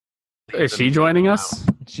Is she joining us?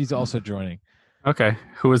 She's also joining. Okay.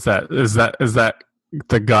 Who is that? Is that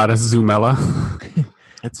the goddess Zumela?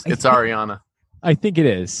 It's Ariana. I think it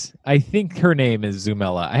is. I think her name is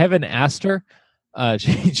Zumela. I haven't asked her.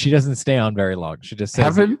 She doesn't stay on very long. She just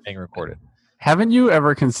says it's being recorded. Haven't you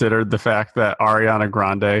ever considered the fact that Ariana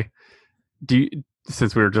Grande,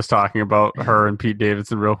 since we were just talking about her and Pete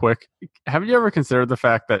Davidson real quick, haven't you ever considered the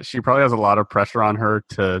fact that she probably has a lot of pressure on her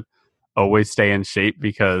to always stay in shape,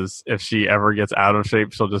 because if she ever gets out of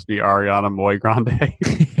shape, she'll just be Ariana Moy Grande?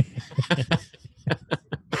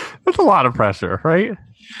 That's a lot of pressure, right?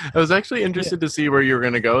 I was actually interested to see where you were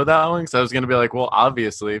going to go with that one, because I was going to be like, well,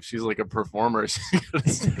 obviously, if she's like a performer, she's going to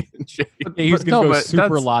stay in shape. Yeah, he was going to go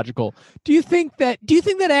super logical. Do you think that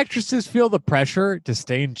actresses feel the pressure to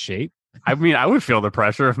stay in shape? I mean, I would feel the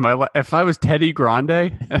pressure if I was Teddy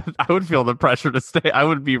Grande. I would feel the pressure to stay. I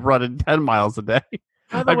would be running 10 miles a day.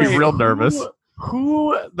 I'd be real nervous.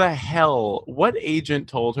 Who the hell? What agent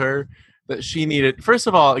told her that she needed? First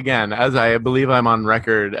of all, again, as I believe I'm on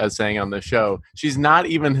record as saying on the show, she's not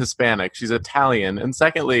even Hispanic. She's Italian. And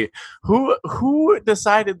secondly, who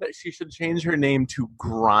decided that she should change her name to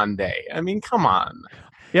Grande? I mean, come on.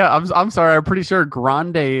 Yeah, I'm sorry. I'm pretty sure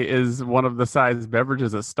Grande is one of the size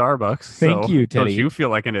beverages at Starbucks. Thank you, Teddy. Don't you feel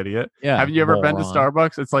like an idiot? Yeah. Haven't you ever been to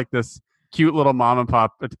Starbucks? It's like this cute little mom and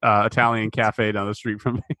pop Italian cafe down the street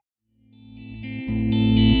from me.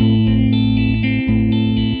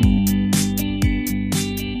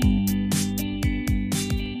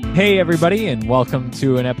 Hey, everybody, and welcome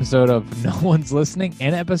to an episode of No One's Listening,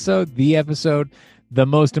 the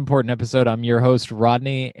most important episode. I'm your host,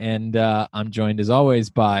 Rodney, and I'm joined, as always,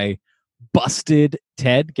 by Busted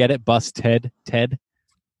Ted. Get it? Busted Ted?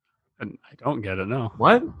 And I don't get it, no.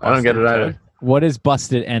 What? I don't get it either. What does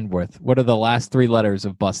busted end with? What are the last three letters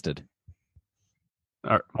of busted?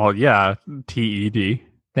 Well, yeah, TED.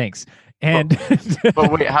 Thanks. And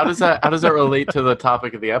but wait, how does that relate to the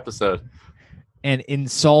topic of the episode? And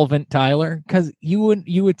insolvent Tyler, because you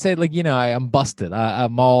would say, like, I'm busted.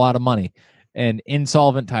 I'm all out of money. And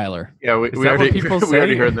insolvent Tyler. Yeah, we already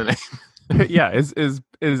heard the name. Yeah, is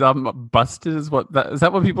busted is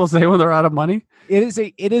that what people say when they're out of money? It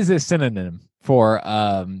is a synonym for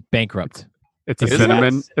bankrupt. It's a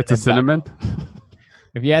synonym. It's a synonym.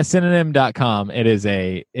 If you ask synonym.com, it is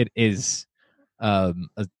a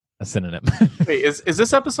synonym. Wait, is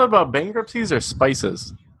this episode about bankruptcies or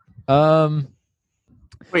spices?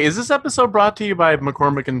 Wait, is this episode brought to you by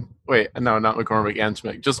McCormick and... Wait, no, not McCormick and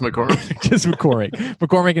Schmick. Just McCormick. Just McCormick.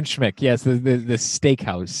 McCormick and Schmick. Yes, the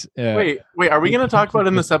steakhouse. Wait, are we going to talk about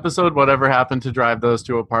in this episode whatever happened to drive those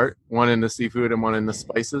two apart? One in the seafood and one in the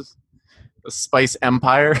spices? The spice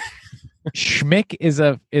empire? Schmick is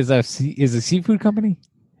a seafood company?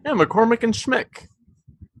 Yeah, McCormick and Schmick.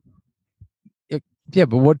 Yeah,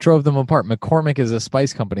 but what drove them apart? McCormick is a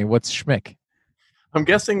spice company. What's Schmick? I'm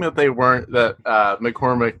guessing that they weren't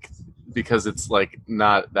McCormick, because it's like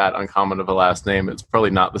not that uncommon of a last name. It's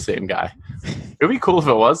probably not the same guy. It'd be cool if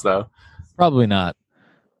it was, though. Probably not.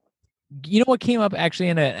 You know what came up actually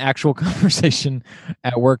in an actual conversation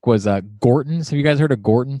at work was Gorton's. Have you guys heard of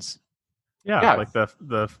Gorton's? Yeah. Like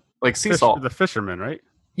the like sea salt, the fisherman, right?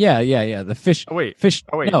 Yeah. The fish. Fish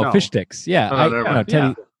sticks. Yeah,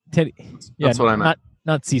 Teddy. Yeah, that's what I meant.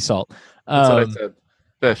 Not sea salt. That's what I said.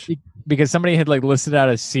 Fish. Because somebody had listed out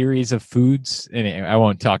a series of foods, and I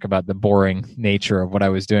won't talk about the boring nature of what I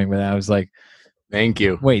was doing, but I was like, "Thank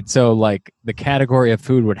you." Wait, so the category of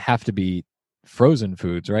food would have to be frozen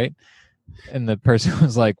foods, right? And the person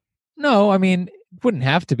was like, "No, I mean, it wouldn't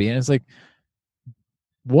have to be." And it's like,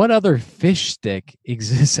 what other fish stick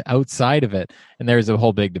exists outside of it? And there's a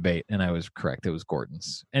whole big debate, and I was correct. It was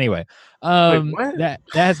Gordon's. Anyway, that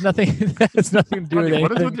has nothing. That has nothing to do with anything.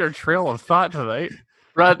 What is with your trail of thought tonight?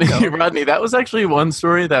 Rodney, that was actually one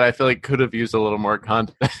story that I feel like could have used a little more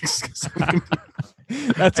context.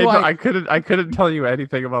 That's why I couldn't tell you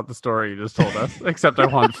anything about the story you just told us, except I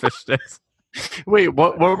wanted fish sticks. Wait,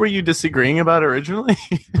 what were you disagreeing about originally?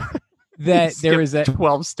 That there is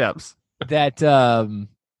 12 steps. That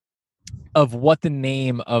of what the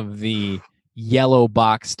name of the yellow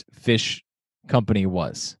boxed fish company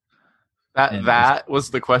was. That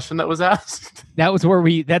was the question that was asked. That was where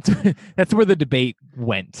that's where the debate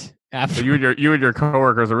went. After so you and your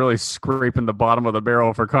coworkers are really scraping the bottom of the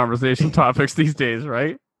barrel for conversation topics these days,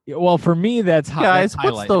 right? Well, for me, that's how. Guys,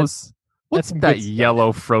 what's that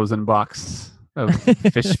yellow frozen box of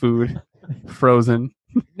fish food? Frozen.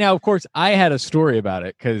 Now, of course, I had a story about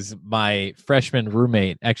it because my freshman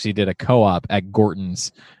roommate actually did a co-op at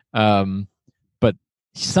Gorton's. But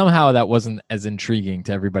somehow that wasn't as intriguing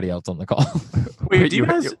to everybody else on the call. Wait, do you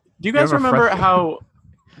guys remember how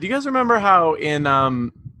Do you guys remember how in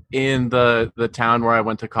the town where I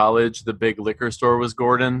went to college, the big liquor store was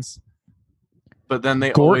Gordon's? But then they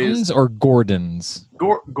Gorton's or Gordon's?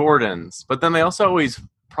 Gordon's. But then they also always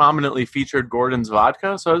prominently featured Gordon's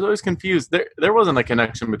vodka, so I was always confused. There wasn't a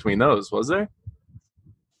connection between those, was there?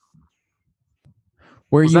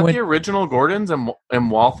 Was that the original Gordon's in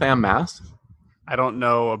Waltham, Mass? I don't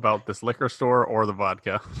know about this liquor store or the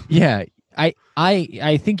vodka. Yeah,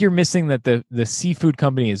 I think you're missing that the seafood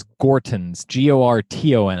company is Gorton's,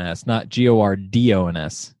 Gortons, not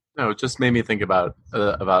Gordons. No, it just made me think about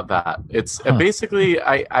that. It's basically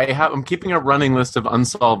I'm keeping a running list of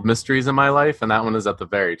unsolved mysteries in my life, and that one is at the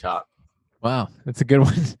very top. Wow, that's a good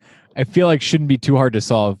one. I feel like shouldn't be too hard to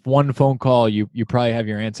solve. One phone call, you probably have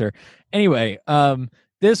your answer. Anyway,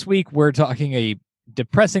 this week we're talking a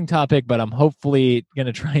depressing topic, but I'm hopefully going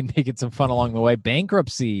to try and make it some fun along the way.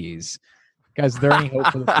 Bankruptcies. Guys, is there any hope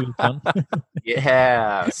for this being fun?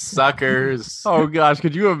 Yeah, suckers. Oh gosh,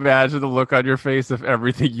 could you imagine the look on your face if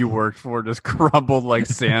everything you worked for just crumbled like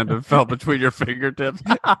sand and fell between your fingertips?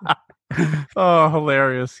 Oh,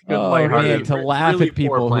 hilarious. Good lighthearted. To laugh really at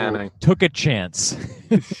people planning. who took a chance.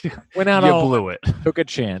 Went out You blew it. took a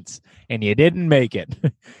chance, and you didn't make it.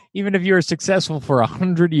 Even if you were successful for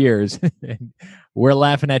 100 years, we're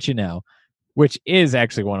laughing at you now, which is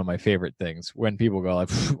actually one of my favorite things when people go like,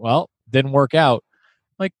 well, didn't work out.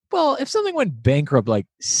 Like, well, if something went bankrupt like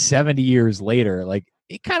 70 years later, like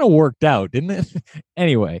it kind of worked out, didn't it?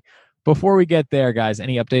 Anyway, before we get there, guys,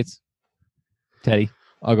 any updates? Teddy,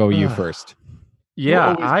 I'll go with you first.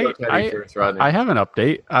 Yeah, First, I have an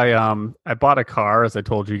update. I bought a car, as I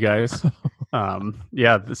told you guys.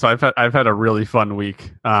 Yeah, so I've had a really fun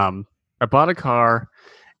week. I bought a car,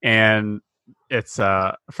 and it's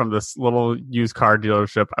from this little used car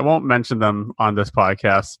dealership. I won't mention them on this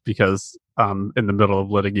podcast because I'm in the middle of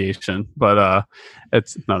litigation. But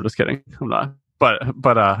I'm just kidding. I'm not. But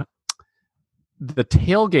the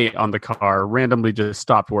tailgate on the car randomly just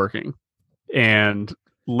stopped working, and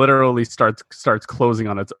literally starts closing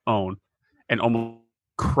on its own, and almost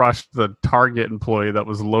crushed the Target employee that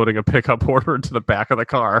was loading a pickup order into the back of the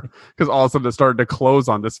car, because all of a sudden it started to close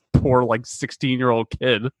on this poor 16-year-old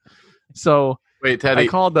kid. So wait, Teddy, I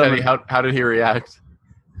called them. Teddy, how did he react?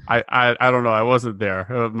 I don't know. I wasn't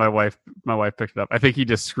there. My wife picked it up. I think he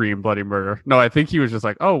just screamed bloody murder. No, I think he was just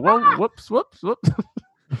like, oh, whoa, whoops.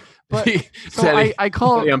 But so Teddy, I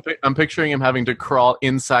called. Teddy, I'm picturing him having to crawl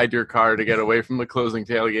inside your car to get away from the closing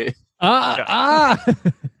tailgate. All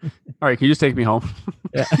right, can you just take me home?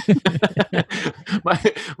 Yeah.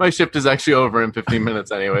 My shift is actually over in 15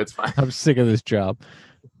 minutes anyway. It's fine. I'm sick of this job.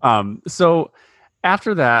 So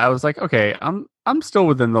after that, I was like, okay, I'm still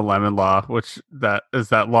within the lemon law, which that is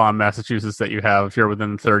that law in Massachusetts that you have if you're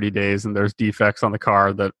within 30 days and there's defects on the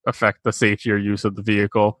car that affect the safety or use of the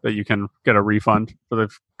vehicle, that you can get a refund for the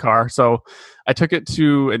car. So I took it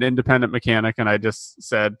to an independent mechanic, and I just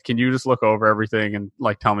said, can you just look over everything and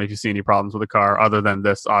tell me if you see any problems with the car other than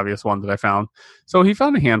this obvious one that I found. So he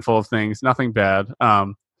found a handful of things, nothing bad.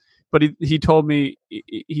 But he told me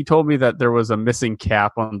that there was a missing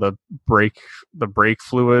cap on the brake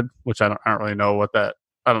fluid, which I don't really know what that.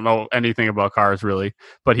 I don't know anything about cars really.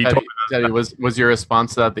 But he told me that was your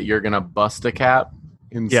response to that you're gonna bust a cap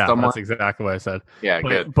in someone? That's exactly what I said. Yeah,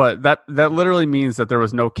 good. But that literally means that there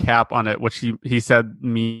was no cap on it, which he said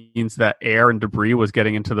means that air and debris was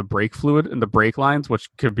getting into the brake fluid and the brake lines, which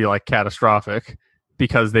could be catastrophic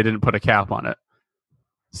because they didn't put a cap on it.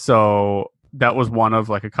 So that was one of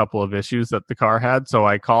a couple of issues that the car had. So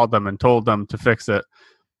I called them and told them to fix it.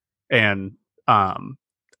 And I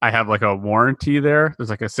have a warranty there.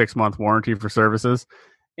 There's a 6-month warranty for services.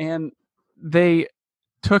 And they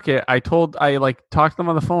took it. I talked to them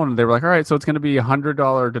on the phone, and they were like, all right, so it's going to be $100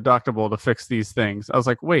 deductible to fix these things. I was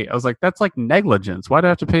like, wait, that's negligence. Why do I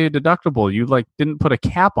have to pay a deductible? You didn't put a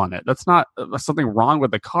cap on it. That's not something wrong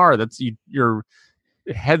with the car. That's your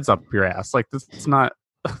head's up your ass. That's not,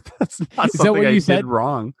 that's not Is something that what I you did said?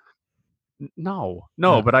 wrong. No,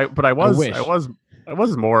 but I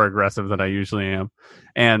was more aggressive than I usually am.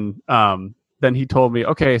 And then he told me,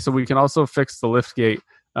 okay, so we can also fix the lift gate,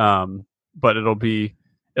 but it'll be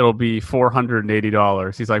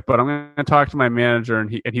 $480. He's like, but I'm going to talk to my manager,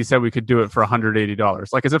 and he said we could do it for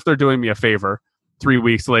 $180. As if they're doing me a favor 3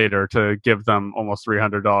 weeks later to give them almost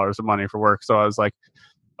 $300 of money for work. So I was like,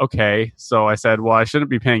 okay. So I said, well, I shouldn't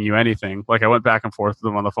be paying you anything. I went back and forth with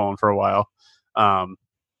them on the phone for a while.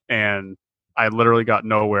 And I literally got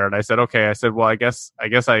nowhere. And I said, okay. I said, well, I guess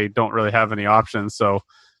I don't really have any options. So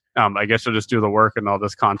I guess you'll just do the work, and I'll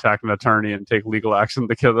just contact an attorney and take legal action.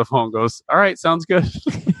 The kid on the phone goes, all right, sounds good.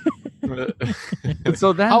 And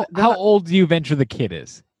so how old do you venture the kid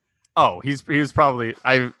is? Oh, he's probably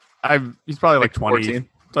he's probably like 20, 14?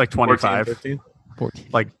 like 25, 15?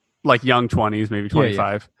 14. like young 20s, maybe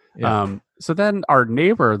 25. Yeah. So then our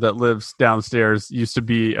neighbor that lives downstairs used to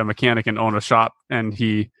be a mechanic and own a shop, and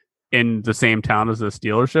he in the same town as this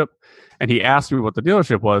dealership. And he asked me what the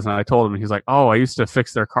dealership was, and I told him, and he's like, "Oh, I used to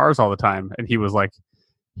fix their cars all the time." And they're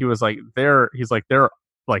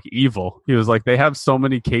like evil. He was like, they have so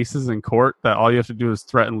many cases in court that all you have to do is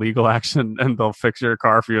threaten legal action, and they'll fix your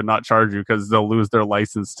car for you and not charge you because they'll lose their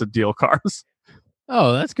license to deal cars.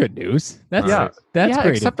 Oh, that's good news. That's Yeah. that's yeah,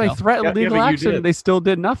 great. except they intel. threatened legal but you action, did. they still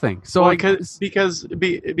did nothing. So Well, because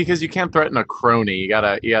you can't threaten a crony. You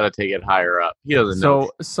gotta take it higher up. He doesn't know.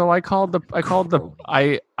 So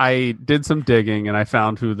I did some digging, and I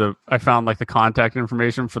found like the contact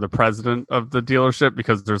information for the president of the dealership,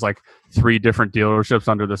 because there's like 3 different dealerships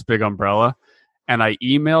under this big umbrella. And I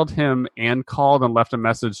emailed him and called and left a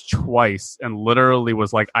message twice, and literally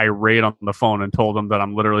was like irate on the phone and told him that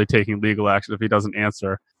I'm literally taking legal action if he doesn't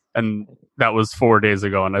answer. And that was 4 days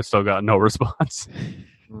ago, and I still got no response.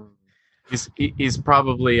 He's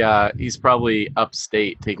probably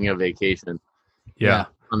upstate taking a vacation Yeah.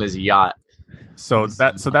 on his yacht. So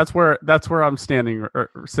that's where I'm standing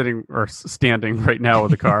or standing right now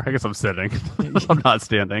with the car. I guess I'm sitting. I'm not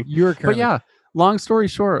standing. You're But yeah, long story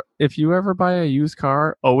short, if you ever buy a used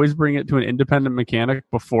car, always bring it to an independent mechanic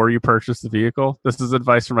before you purchase the vehicle. This is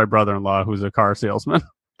advice from my brother-in-law, who's a car salesman.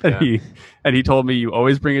 And he told me, you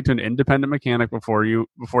always bring it to an independent mechanic before you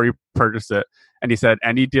purchase it. And he said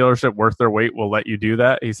any dealership worth their weight will let you do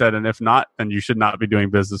that. He said, and if not, then you should not be doing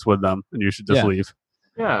business with them, and you should just leave.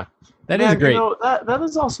 Yeah, that is great. That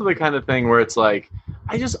is also the kind of thing where it's like,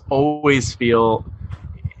 I just always feel.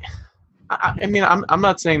 I mean, I'm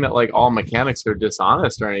not saying that like all mechanics are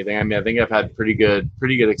dishonest or anything. I mean, I think I've had pretty good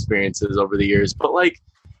experiences over the years. But like,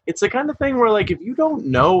 it's the kind of thing where like, if you don't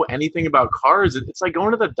know anything about cars, it's like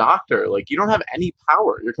going to the doctor. Like, you don't have any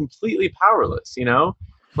power. You're completely powerless. You know,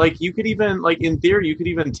 like you could even like in theory, you could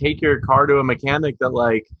even take your car to a mechanic that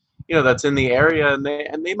like, you know, that's in the area, and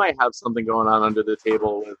they might have something going on under the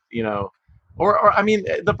table with, you know, or I mean,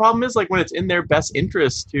 the problem is like when it's in their best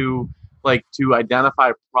interest to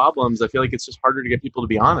identify problems, I feel like it's just harder to get people to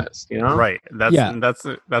be honest, you know? Right. That's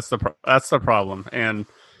the problem. And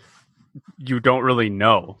you don't really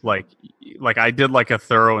know. Like I did like a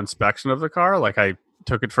thorough inspection of the car. Like I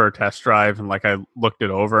took it for a test drive, and like I looked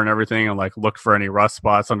it over and everything, and like looked for any rust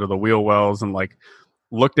spots under the wheel wells, and like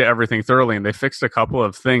looked at everything thoroughly, and they fixed a couple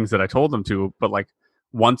of things that I told them to. But like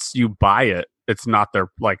once you buy it, it's not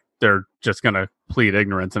their, like, they're just gonna plead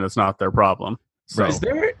ignorance, and it's not their problem. So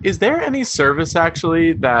is there any service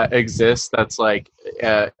actually that exists that's like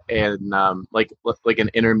like an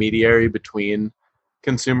intermediary between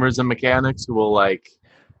consumers and mechanics who will like,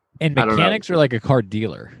 and mechanics are like a car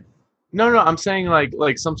dealer? No, I'm saying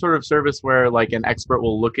like some sort of service where like an expert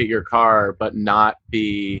will look at your car but not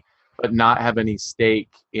have any stake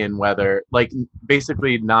in whether, like,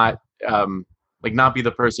 basically not not be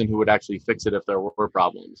the person who would actually fix it if there were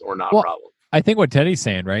problems or not problems. I think what Teddy's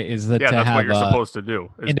saying, right, is that to that's have what you're supposed to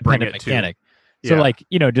do. Is independent bring it mechanic. So like,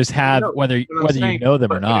 you know, just have whether you know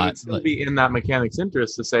them or not. It would still be in that mechanic's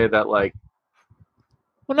interest to say that, like,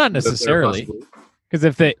 well, not necessarily, because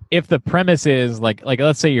if the premise is like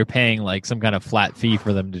let's say you're paying like some kind of flat fee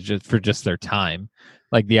for them to just their time,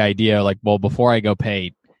 like the idea, like, well, before I go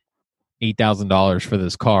pay $8,000 for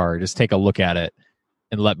this car, just take a look at it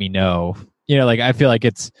and let me know. You know, like I feel like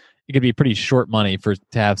it could be pretty short money to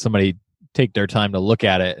have somebody take their time to look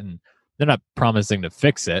at it, and they're not promising to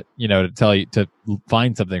fix it, you know, to tell you to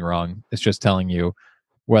find something wrong. It's just telling you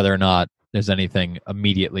whether or not there's anything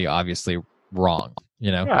immediately obviously wrong,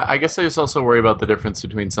 you know? Yeah, I guess I just also worry about the difference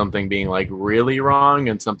between something being like really wrong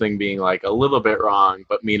and something being like a little bit wrong,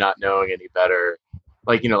 but me not knowing any better.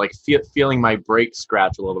 Like, you know, like feeling my brake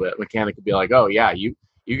scratch a little bit. Mechanic could be like, oh yeah, you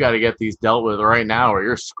got to get these dealt with right now or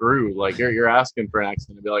you're screwed. Like you're asking for an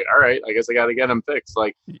accident. And be like, all right, I guess I got to get them fixed.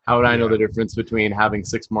 Like, how would I know the difference between having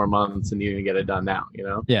 6 more months and needing to get it done now, you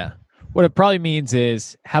know? Yeah. What it probably means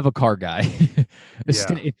is have a car guy.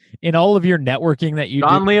 In all of your networking that you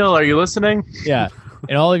John Leal, are you listening? Yeah.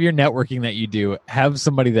 In all of your networking that you do, have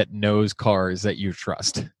somebody that knows cars that you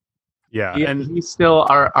trust. Yeah, and he's still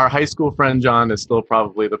our high school friend. John is still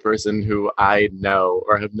probably the person who I know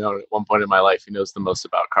or have known at one point in my life who knows the most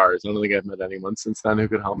about cars. I don't think I've met anyone since then who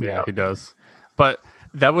could help me out. Yeah, he does. But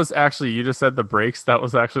that was actually, you just said the brakes. That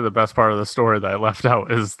was actually the best part of the story that I left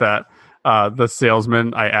out, is that the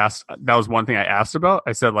salesman, I asked, that was one thing I asked about.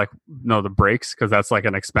 I said, like, no, the brakes, because that's like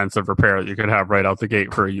an expensive repair that you could have right out the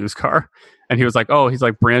gate for a used car. And he was like, oh, he's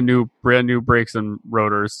like brand new brakes and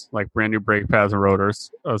rotors, like brand new brake pads and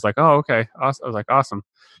rotors. I was like, oh, okay. Awesome. I was like, awesome.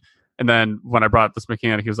 And then when I brought this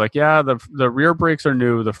mechanic, he was like, yeah, the rear brakes are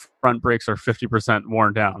new. The front brakes are 50%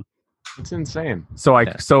 worn down. It's insane. So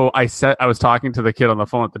I said, I was talking to the kid on the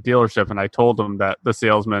phone at the dealership, and I told him that the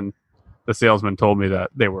salesman told me that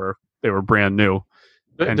they were brand new.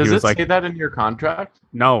 And does he was it like, say that in your contract?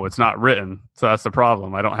 no, it's not written. So that's the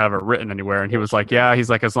problem. I don't have it written anywhere. And he was like, yeah, he's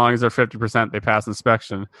like, as long as they're 50%, they pass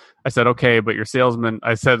inspection. I said, okay, but your salesman,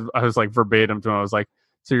 I was like verbatim to him. I was like,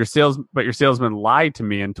 so your salesman lied to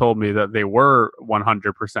me and told me that they were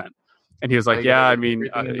 100%. And he was like, yeah, I mean,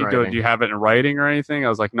 do you have it in writing or anything? I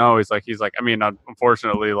was like, no. He's like, I mean,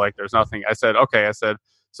 unfortunately, like, there's nothing. I said, okay. I said,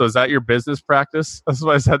 so is that your business practice? That's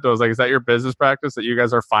what I said to him. I was like, is that your business practice that you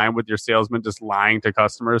guys are fine with your salesman just lying to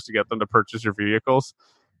customers to get them to purchase your vehicles?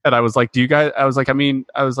 And I was like, I was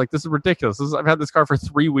like, this is ridiculous. I've had this car for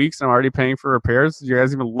 3 weeks and I'm already paying for repairs. Do you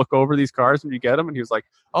guys even look over these cars when you get them? And he was like,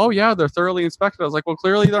 oh yeah, they're thoroughly inspected. I was like, well,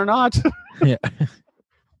 clearly they're not. Yeah.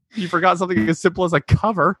 You forgot something as simple as a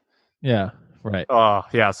cover. Yeah. Right. Oh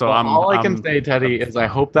yeah. So all I can say, Teddy, is I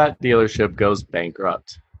hope that dealership goes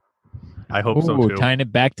bankrupt. I hope so too. Tying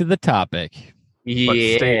it back to the topic. But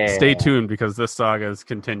stay tuned, because this saga is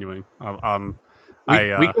continuing.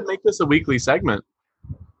 We could make this a weekly segment.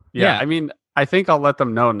 Yeah, I mean, I think I'll let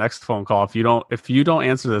them know next phone call. If you don't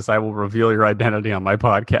answer this, I will reveal your identity on my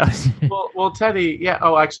podcast. well, Teddy. Yeah.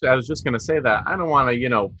 Oh, actually, I was just going to say that I don't want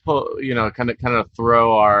to, kind of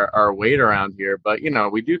throw our weight around here, but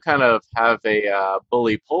we do kind of have a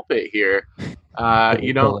bully pulpit here.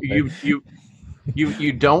 You don't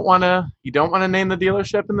want to name the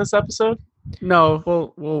dealership in this episode?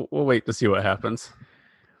 No, we'll wait to see what happens.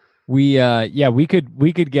 We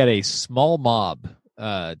could get a small mob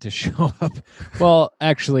to show up. Well,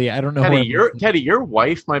 actually, I don't know. Teddy, your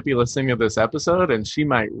wife might be listening to this episode, and this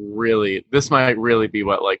might really be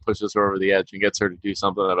what like pushes her over the edge and gets her to do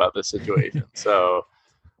something about this situation. So,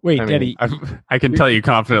 wait, Teddy, I can tell you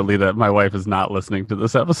confidently that my wife is not listening to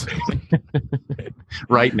this episode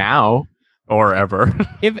right now or ever.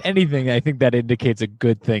 If anything, I think that indicates a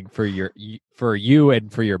good thing for you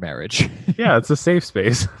and for your marriage. Yeah, it's a safe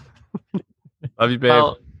space. Love you,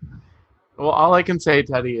 babe. Well, all I can say,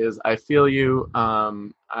 Teddy, is I feel you.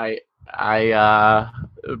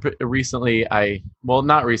 Recently,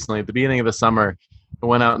 not recently, at the beginning of the summer, I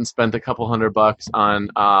went out and spent a couple $100 on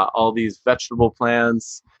all these vegetable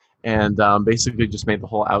plants, and basically just made the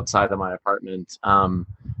whole outside of my apartment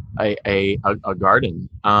a garden.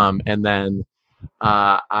 And then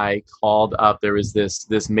I called up. There was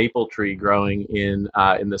this maple tree growing in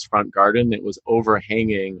this front garden. It was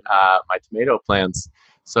overhanging my tomato plants.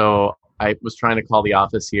 So I was trying to call the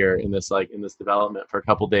office here in this development for a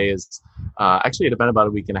couple days. Actually, it had been about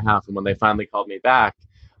a week and a half, and when they finally called me back,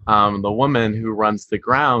 the woman who runs the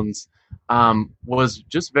grounds was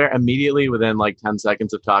just very immediately within like 10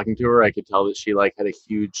 seconds of talking to her, I could tell that she like had a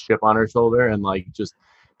huge chip on her shoulder and like just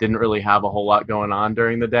didn't really have a whole lot going on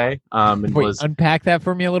during the day. Wait, unpack that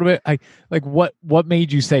for me a little bit. What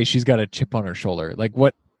made you say she's got a chip on her shoulder? Like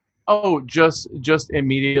what? Oh, just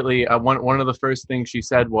immediately. One of the first things she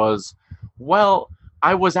said was, "Well,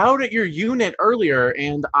 I was out at your unit earlier,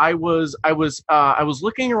 and I was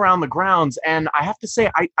looking around the grounds, and I have to say,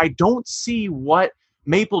 I don't see what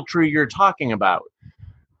maple tree you're talking about."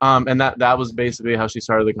 And that was basically how she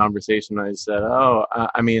started the conversation. I said, "Oh,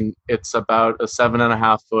 I mean, it's about a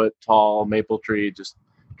 7.5 foot tall maple tree, just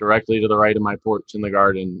directly to the right of my porch in the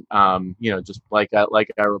garden. Just like I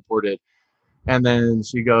reported." And then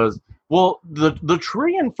she goes, "Well, the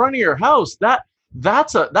tree in front of your house,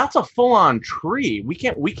 that's a full-on tree. We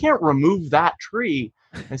can't remove that tree."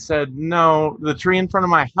 I said, "No, the tree in front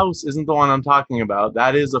of my house isn't the one I'm talking about.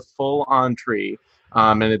 That is a full-on tree.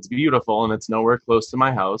 And it's beautiful, and it's nowhere close to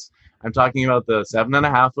my house. I'm talking about the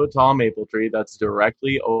 7.5 foot tall maple tree that's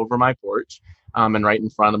directly over my porch, and right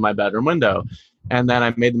in front of my bedroom window." And then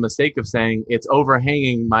I made the mistake of saying it's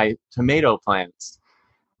overhanging my tomato plants,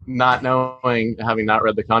 not knowing, having not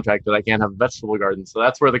read the contract, that I can't have a vegetable garden. So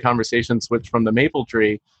that's where the conversation switched from the maple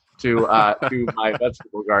tree to my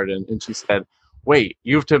vegetable garden. And she said, "Wait,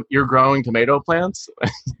 you're growing tomato plants?"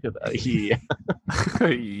 Yeah.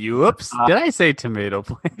 Oops. Did I say tomato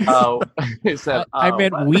plants? Oh, I said, I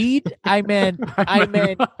meant weed. I meant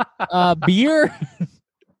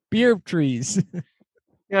beer trees.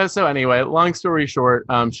 Yeah, so anyway, long story short,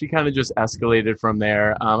 she kind of just escalated from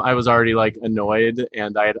there. I was already like annoyed,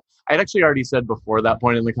 and I'd actually already said before that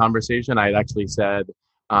point in the conversation, I had actually said,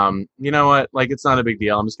 you know what? Like, it's not a big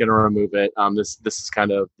deal. I'm just gonna remove it. This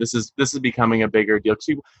is becoming a bigger deal.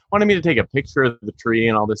 She wanted me to take a picture of the tree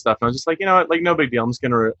and all this stuff, and I was just like, you know what? Like, no big deal. I'm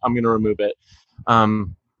gonna remove it.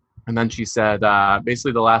 And then she said,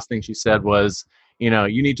 basically the last thing she said was, you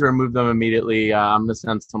need to remove them immediately. I'm gonna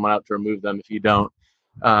send someone out to remove them if you don't.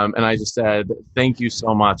 And I just said, thank you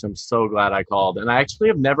so much. I'm so glad I called. And I actually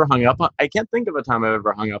have never hung up on, I can't think of a time I've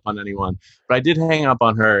ever hung up on anyone, but I did hang up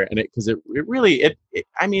on her, and because it really,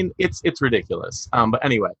 I mean, it's ridiculous. But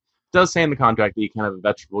anyway, it does say in the contract that you can have a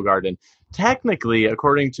vegetable garden. Technically,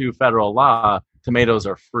 according to federal law, tomatoes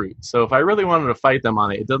are fruit. So if I really wanted to fight them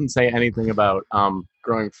on it, it doesn't say anything about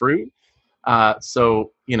growing fruit.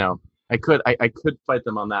 So, I could fight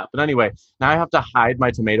them on that. But anyway, now I have to hide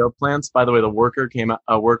my tomato plants. By the way, a worker came out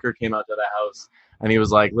to the house, and he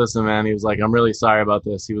was like, listen, man, he was like, I'm really sorry about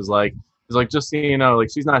this. He was like, just so you know, like,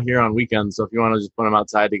 she's not here on weekends. So if you want to just put them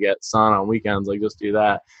outside to get sun on weekends, like, just do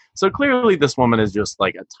that. So clearly this woman is just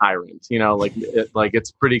like a tyrant,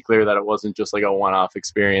 it's pretty clear that it wasn't just like a one-off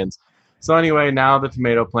experience. So anyway, now the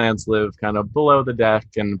tomato plants live kind of below the deck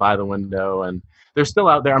and by the window, and they're still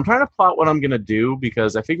out there. I'm trying to plot what I'm going to do,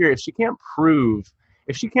 because I figure if she can't prove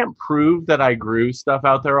that I grew stuff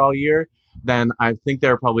out there all year, then I think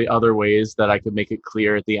there are probably other ways that I could make it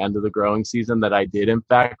clear at the end of the growing season that I did in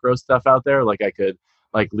fact grow stuff out there. Like, I could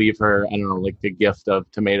leave her, I don't know, like a gift of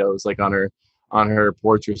tomatoes, like on her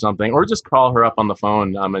porch or something, or just call her up on the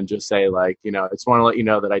phone and just say, like, I just want to let you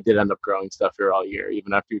know that I did end up growing stuff here all year,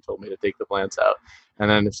 even after you told me to take the plants out. And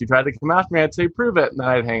then if she tried to come after me, I'd say, prove it, and then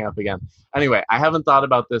I'd hang up again. Anyway, I haven't thought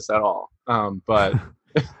about this at all. But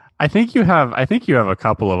I think you have a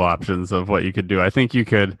couple of options of what you could do. I think you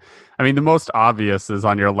could, the most obvious is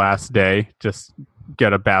on your last day, just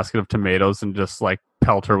get a basket of tomatoes and just like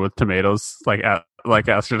pelt her with tomatoes, like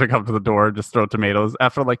ask her to come to the door and just throw tomatoes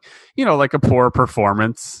after like a poor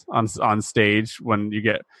performance on stage, when you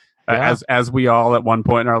get as we all at one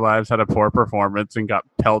point in our lives had a poor performance and got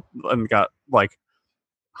like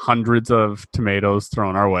hundreds of tomatoes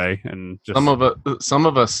thrown our way, and just some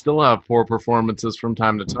of us still have poor performances from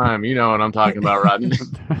time to time. You know what I'm talking about, Rodney.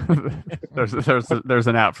 there's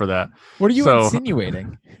an app for that. What are you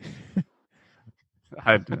insinuating?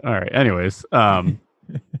 All right. Anyways,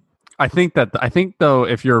 I think though,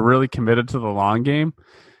 if you're really committed to the long game,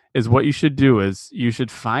 is what you should do is you should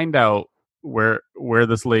find out where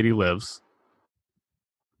this lady lives.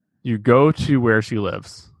 You go to where she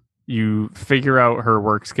lives. You figure out her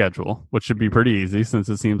work schedule, which should be pretty easy since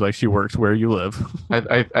it seems like she works where you live.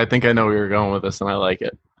 I think I know where you're going with this, and I like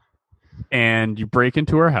it. And you break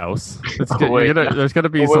into her house. There's going to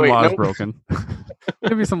be some laws broken. There's going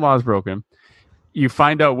to be some laws broken. You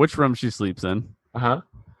find out which room she sleeps in. Uh-huh.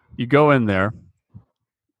 You go in there.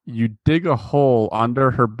 You dig a hole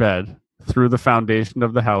under her bed through the foundation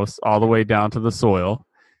of the house all the way down to the soil.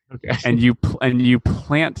 Okay. And you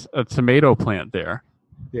plant a tomato plant there.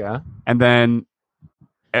 Yeah. And then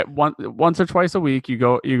once or twice a week, you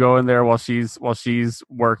go in there while she's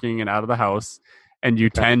working and out of the house, and you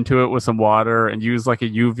tend to it with some water and use like a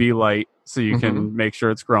UV light so you can make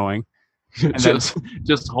sure it's growing. And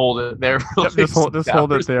just hold it there. Just hold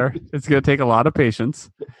it there. It's going to take a lot of patience.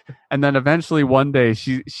 And then eventually one day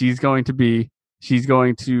she's going to be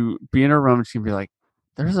in her room, and she's going to be like,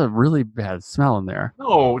 there's a really bad smell in there.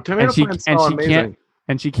 No, tomato plants smell amazing.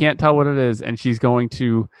 And she can't tell what it is, and she's going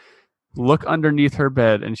to look underneath her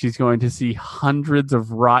bed, and she's going to see hundreds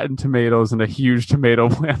of rotten tomatoes and a huge tomato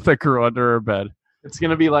plant that grew under her bed. It's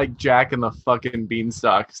going to be like Jack and the fucking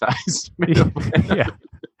Beanstalk sized tomato plant. Yeah.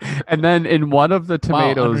 And then in one of the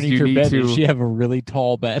tomatoes, you need to. Does she have a really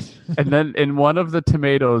tall bed? And then in one of the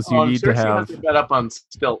tomatoes, you need to have. She has to bed up on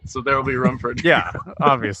stilts, so there will be room for it. Yeah,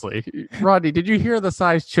 obviously. Rodney, did you hear the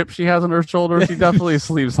size chip she has on her shoulder? She definitely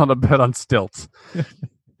sleeps on a bed on stilts.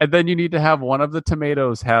 And then you need to have one of the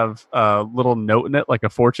tomatoes have a little note in it, like a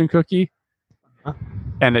fortune cookie,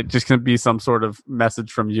 and it just can be some sort of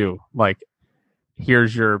message from you, like,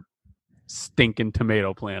 "Here's your stinking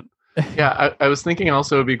tomato plant." Yeah, I was thinking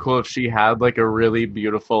also it'd be cool if she had like a really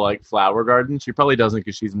beautiful like flower garden. She probably doesn't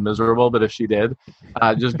because she's miserable, but if she did,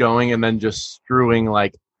 just going and then just strewing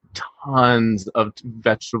like tons of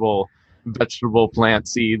vegetable plant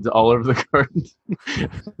seeds all over the garden,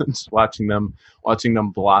 just watching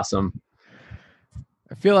them blossom.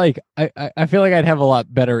 I feel like I'd have a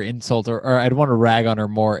lot better insult, or I'd want to rag on her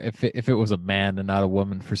more if it was a man and not a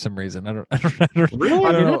woman for some reason. I don't really.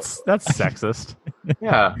 I mean, that's sexist.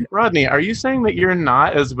 Yeah, Rodney, are you saying that you're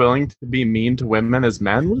not as willing to be mean to women as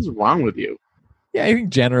men? What is wrong with you? Yeah, I think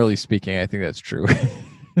generally speaking, I think that's true.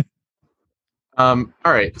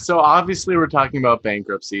 All right. So obviously we're talking about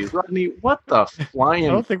bankruptcies. Rodney, what the I flying?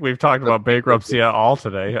 don't think we've talked about bankruptcy at all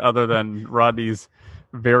today, other than Rodney's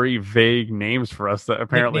very vague names for us that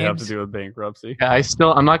apparently have to Nicknames? do with bankruptcy. Yeah,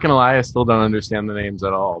 I'm not gonna lie, I still don't understand the names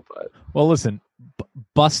at all. But Well, listen,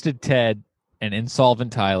 Busted Ted and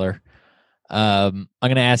Insolvent Tyler. I'm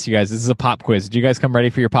going to ask you guys. This is a pop quiz. Did you guys come ready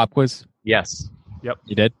for your pop quiz? yes, You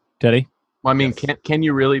did, Teddy? well, I mean, Yes. can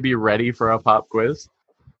you really be ready for a pop quiz?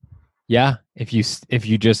 Yeah. If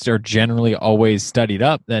you just are generally always studied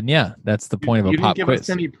up, then yeah, that's the point of You a didn't pop give quiz. us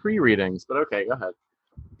any pre-readings, but okay, go ahead.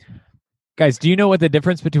 Guys, do you know what the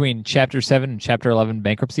difference between Chapter 7 and Chapter 11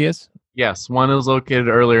 bankruptcy is? Yes, one is located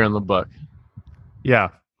earlier in the book. Yeah.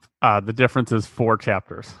 The difference is 4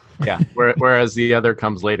 chapters. Yeah, whereas the other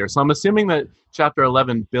comes later. So I'm assuming that Chapter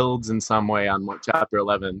 11 builds in some way on what Chapter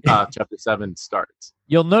 7 starts.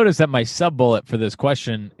 You'll notice that my sub bullet for this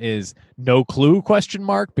question is no clue ?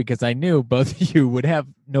 Because I knew both of you would have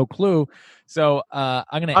no clue. So I'm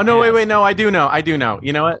gonna. Oh no! Wait! No, I do know.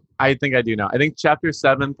 You know what? I think I do know. I think Chapter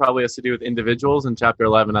 7 probably has to do with individuals, and Chapter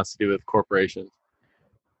 11 has to do with corporations.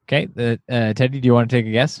 Okay, Teddy, do you want to take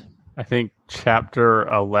a guess? I think chapter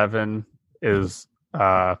 11 is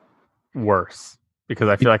worse because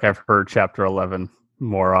I feel like I've heard chapter 11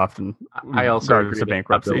 more often. I also regardless agree of that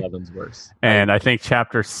bankruptcy. Chapter 11's worse. And I think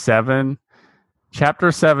chapter 7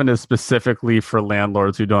 is specifically for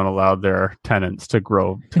landlords who don't allow their tenants to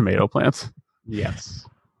grow tomato plants. Yes.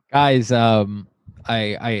 Guys,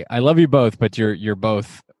 I love you both, but you're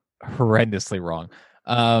both horrendously wrong.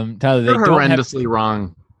 Tyler, You're horrendously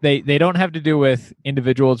wrong. They don't have to do with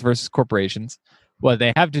individuals versus corporations. What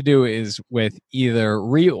they have to do is with either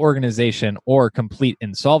reorganization or complete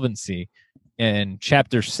insolvency. And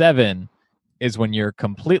chapter 7 is when you're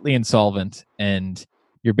completely insolvent and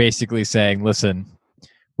you're basically saying, listen,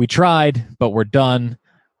 we tried, but we're done.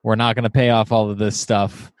 We're not going to pay off all of this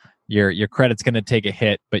stuff. Your credit's going to take a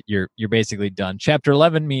hit, but you're basically done. Chapter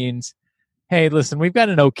 11 means, hey, listen, we've got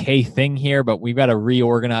an okay thing here, but we've got to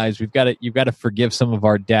reorganize. You've got to forgive some of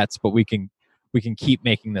our debts, but we can keep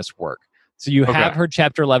making this work. So you have heard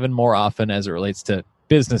Chapter 11 more often as it relates to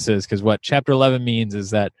businesses, because what Chapter 11 means is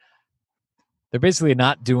that they're basically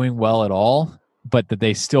not doing well at all, but that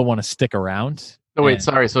they still want to stick around. Oh, wait,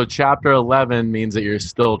 sorry. So Chapter 11 means that you're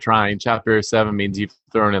still trying. Chapter 7 means you've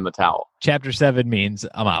thrown in the towel. Chapter 7 means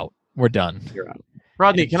I'm out. We're done. You're out.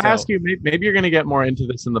 Rodney, can I ask you, maybe you're going to get more into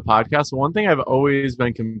this in the podcast. One thing I've always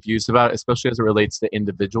been confused about, especially as it relates to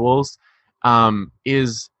individuals,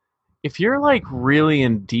 is if you're like really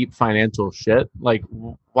in deep financial shit, like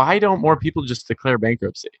why don't more people just declare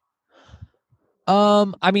bankruptcy?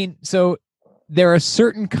 I mean, so there are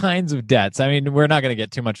certain kinds of debts. I mean, we're not going to get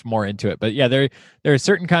too much more into it, but yeah, there are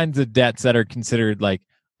certain kinds of debts that are considered like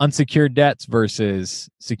unsecured debts versus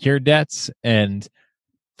secured debts, and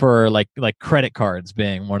for like credit cards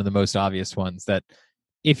being one of the most obvious ones, that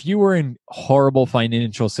if you were in horrible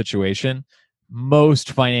financial situation,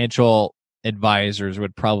 most financial advisors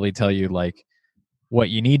would probably tell you like what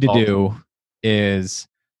you need to do is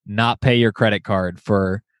not pay your credit card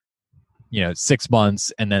for 6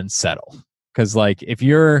 months and then settle. Because like if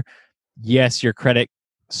your credit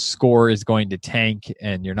score is going to tank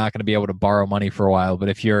and you're not going to be able to borrow money for a while, but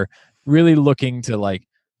if you're really looking to like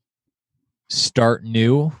start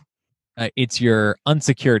new, it's your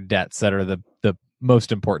unsecured debts that are the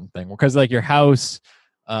most important thing, because like your house,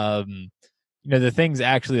 the things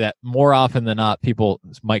actually that more often than not people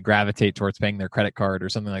might gravitate towards paying their credit card or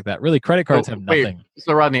something like that. Really, credit cards have nothing. Wait,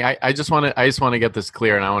 so Rodney, I just want to get this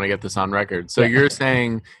clear, and I want to get this on record. So you're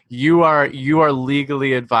saying you are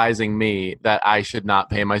legally advising me that I should not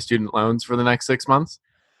pay my student loans for the next 6 months?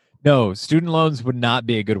 No, student loans would not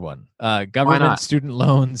be a good one. Government student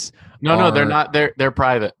loans. No, they're not. They're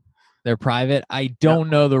private. They're private. I don't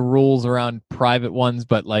know the rules around private ones,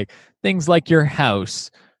 but like things like your house,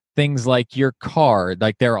 things like your car,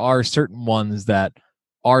 like there are certain ones that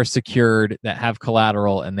are secured that have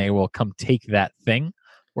collateral and they will come take that thing.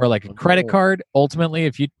 Where like a credit card, ultimately,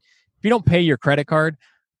 if you don't pay your credit card,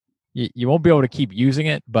 you won't be able to keep using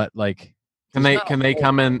it. But like, can they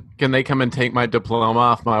come and take my diploma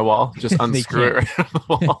off my wall? Just unscrew it right off the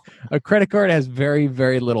wall. A credit card has very,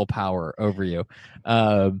 very little power over you.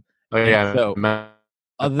 So,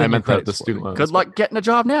 I meant that the student loans. Good luck getting a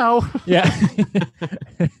job now. Yeah.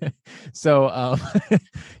 So,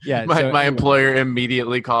 yeah. My employer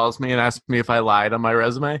immediately calls me and asks me if I lied on my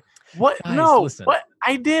resume. What? Guys, no. listen. What?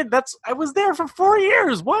 I did. I was there for 4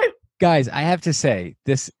 years. What? Guys, I have to say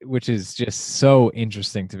this, which is just so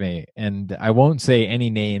interesting to me, and I won't say any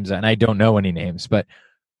names, and I don't know any names, but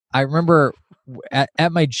I remember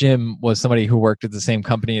at my gym was somebody who worked at the same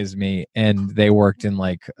company as me, and they worked in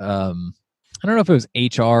like I don't know if it was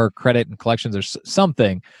HR, credit and collections, or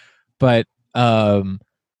something, but some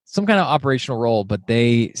kind of operational role. But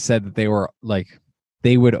they said that they were like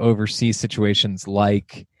they would oversee situations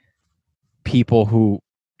like people who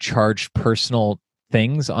charged personal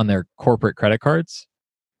things on their corporate credit cards.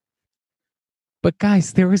 But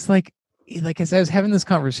guys, there was like as I was having this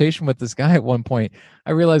conversation with this guy at one point,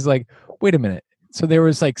 I realized like, wait a minute. So there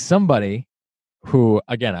was like somebody who,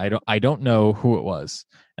 again, I don't know who it was,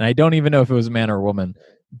 and I don't even know if it was a man or a woman,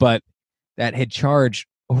 but that had charged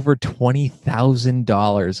over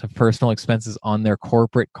 $20,000 of personal expenses on their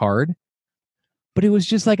corporate card. But it was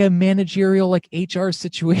just like a managerial like HR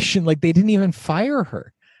situation. Like they didn't even fire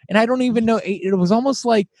her, and I don't even know. It was almost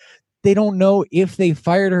like they don't know if they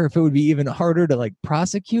fired her, if it would be even harder to like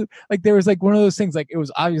prosecute. Like there was like one of those things, like it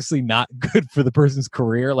was obviously not good for the person's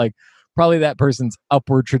career. Like probably that person's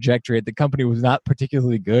upward trajectory at the company was not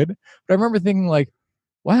particularly good. But I remember thinking like,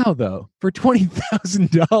 wow, though, for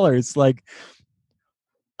 $20,000, like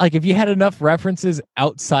if you had enough references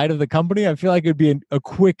outside of the company, I feel like it'd be a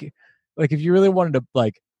quick, like if you really wanted to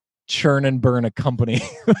like churn and burn a company,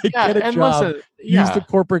 like get a job, listen, use the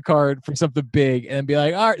corporate card for something big, and be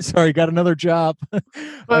like, all right, sorry, got another job.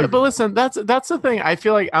 But listen, that's the thing. I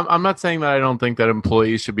feel like I'm not saying that I don't think that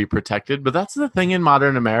employees should be protected, but that's the thing in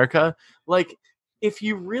modern America. Like, if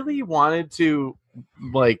you really wanted to,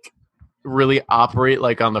 like, really operate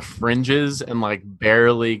like on the fringes and like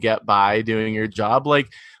barely get by doing your job, like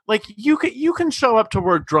you can show up to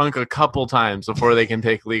work drunk a couple times before they can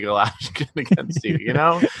take legal action against you, you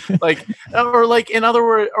know? Like, or like in other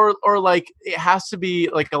words, or like it has to be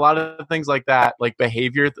like a lot of things like that, like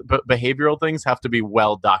behavioral things have to be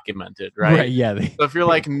well documented, right? Yeah. So if you're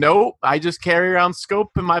like, nope, I just carry around scope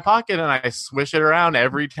in my pocket and I swish it around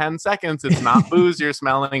every 10 seconds. It's not booze you're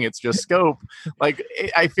smelling, it's just scope. Like,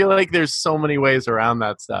 I feel like there's so many ways around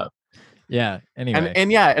that stuff. Yeah. Anyway.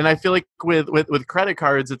 And I feel like with credit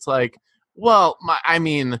cards, it's like, well, I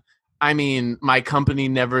mean, my company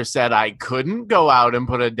never said I couldn't go out and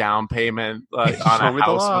put a down payment on a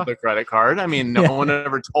house with a credit card. I mean, no one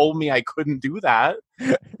ever told me I couldn't do that.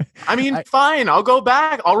 I mean, fine, I'll go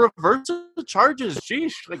back. I'll reverse the charges.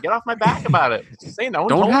 Sheesh, like, get off my back about it. Just say no one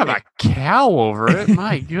Don't told have me. a cow over it.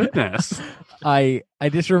 My goodness. I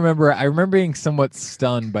just remember being somewhat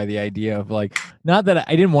stunned by the idea of like, not that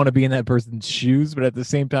I didn't want to be in that person's shoes, but at the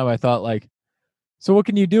same time I thought like, so what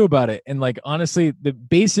can you do about it? And like honestly,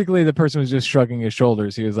 basically the person was just shrugging his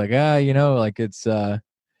shoulders. He was like, like it's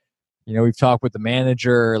we've talked with the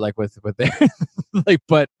manager, like with their like,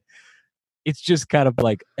 but it's just kind of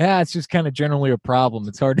like, it's just kind of generally a problem.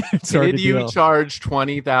 It's hard. Did you charge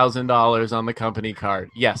 $20,000 on the company card?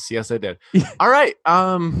 Yes, I did. All right.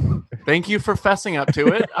 Thank you for fessing up to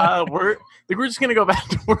it. We're just gonna go back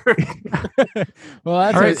to work. Well,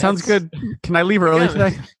 all right, sounds good. Can I leave early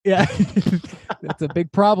today? Yeah, that's a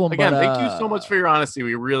big problem. Again, but, thank you so much for your honesty.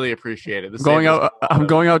 We really appreciate it. I'm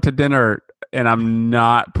going out to dinner, and I'm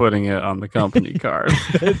not putting it on the company card.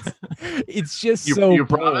 It's just you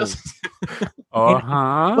promised.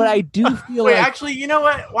 But I do feel Wait, like actually, you know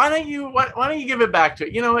what? Why don't you give it back to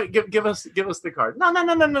it? You know what? Give us the card. No.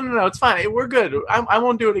 It's fine. We're good. I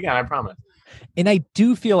won't do it again. I promise. And I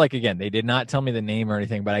do feel like, again, they did not tell me the name or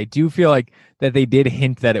anything, but I do feel like that they did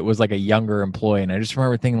hint that it was like a younger employee. And I just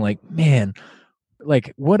remember thinking like, man,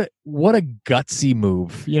 like what a gutsy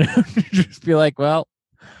move, you know? Just be like, well,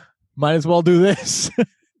 might as well do this.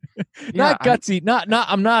 Not gutsy.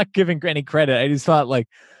 I'm not giving any credit. I just thought like,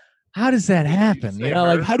 how does that happen? You know,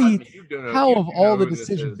 like how of all the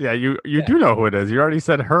decisions? Yeah, you do know who it is. You already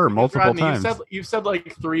said her multiple times. You've said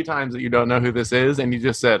like 3 times that you don't know who this is, and you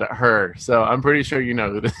just said her. So I'm pretty sure you know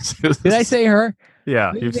who this is. Did I say her?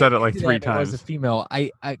 Yeah, you've said it like 3 times. It was a female.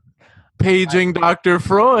 Paging Dr.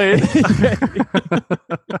 Freud.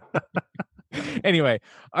 Anyway,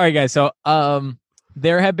 all right, guys. So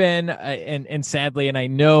there have been, and sadly, and I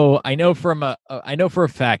know for a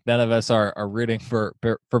fact none of us are rooting for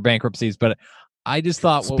bankruptcies, but I just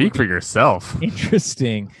thought, speak for yourself.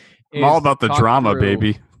 Interesting. I'm all about the drama,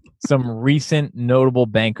 baby. Some recent notable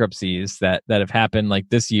bankruptcies that have happened like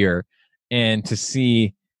this year, and to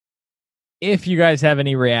see if you guys have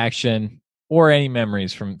any reaction or any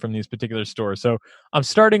memories from these particular stores. So I'm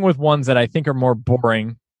starting with ones that I think are more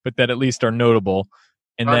boring, but that at least are notable.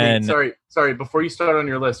 And then, sorry. Before you start on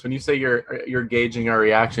your list, when you say you're gauging our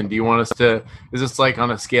reaction, do you want us to? Is this like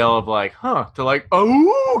on a scale of like, to like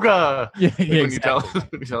awooga? Yeah, exactly.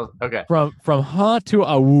 You tell us, okay. From to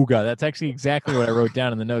awooga. That's actually exactly what I wrote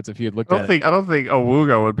down in the notes. If you had looked at it, I don't think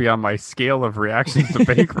awooga would be on my scale of reactions to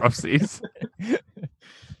bankruptcies.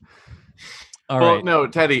 All Well, right. no,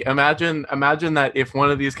 Teddy. Imagine that if one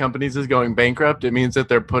of these companies is going bankrupt, it means that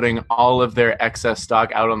they're putting all of their excess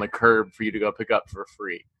stock out on the curb for you to go pick up for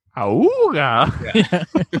free. Auga.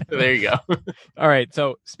 There you go. All right.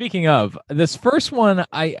 So speaking of this first one,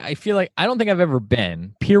 I feel like I don't think I've ever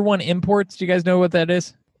been. Pier 1 Imports. Do you guys know what that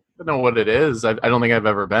is? I don't know what it is. I don't think I've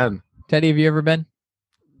ever been. Teddy, have you ever been?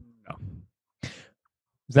 No.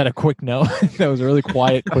 Is that a quick no? That was a really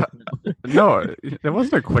quiet. Quick no. No, it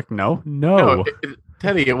wasn't a quick no. No.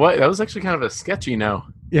 Teddy, that was actually kind of a sketchy no.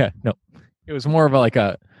 Yeah, no. It was more of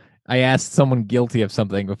I asked someone guilty of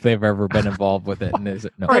something if they've ever been involved with it, and is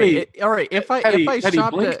it no? All right. If I Teddy,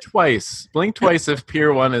 shopped blink at twice. Blink twice if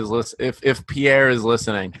Pier 1 is if Pierre is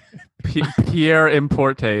listening. Pierre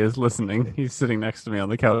Importe is listening. He's sitting next to me on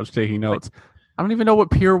the couch taking notes. I don't even know what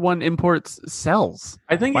Pier 1 Imports sells.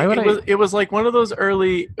 I think Why would it was like one of those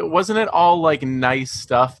early. Wasn't it all like nice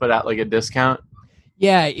stuff, but at like a discount?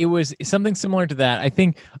 Yeah, it was something similar to that. I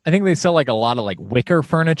think they sell like a lot of like wicker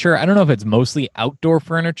furniture. I don't know if it's mostly outdoor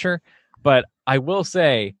furniture, but I will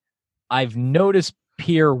say I've noticed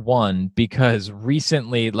Pier 1 because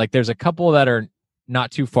recently, like there's a couple that are not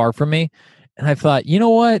too far from me, and I thought, you know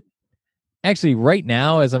what? Actually, right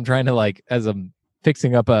now, as I'm trying to as I'm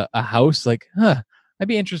fixing up a house, I'd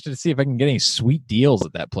be interested to see if I can get any sweet deals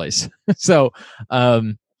at that place. So,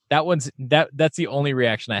 that's the only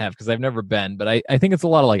reaction I have because I've never been, but I think it's a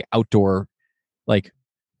lot of like outdoor, like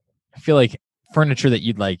I feel like furniture that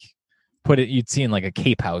you'd see in like a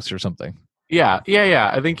Cape House or something. Yeah.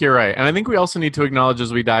 I think you're right. And I think we also need to acknowledge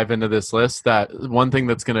as we dive into this list that one thing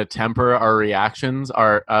that's going to temper our reactions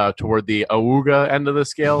are toward the awooga end of the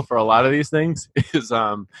scale for a lot of these things is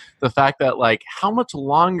the fact that like how much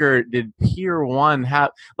longer did Pier 1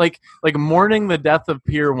 have like mourning the death of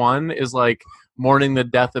Pier 1 is like mourning the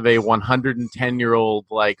death of a 110-year-old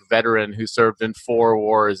like veteran who served in 4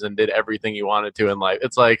 wars and did everything he wanted to in life.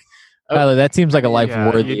 It's like Tyler, that seems like a life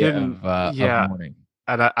Yeah, worthy you didn't- of yeah. mourning.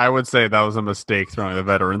 And I would say that was a mistake throwing the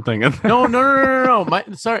veteran thing in there. no.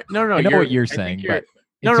 Sorry, no. I know what you're I saying, think but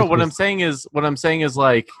no. What I'm saying is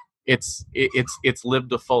like it's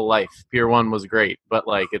lived a full life. Pier 1 was great, but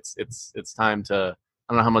like it's time to.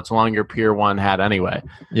 I don't know how much longer Pier 1 had anyway.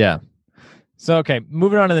 Yeah. So okay,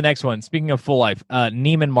 moving on to the next one. Speaking of full life,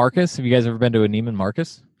 Neiman Marcus. Have you guys ever been to a Neiman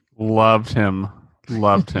Marcus? Loved him.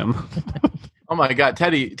 Oh my God,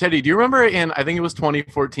 Teddy, do you remember I think it was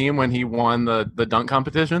 2014 when he won the dunk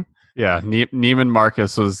competition? Yeah, Neiman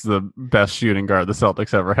Marcus was the best shooting guard the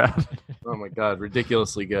Celtics ever had. Oh my God,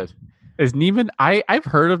 ridiculously good. Is Neiman? I've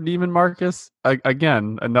heard of Neiman Marcus.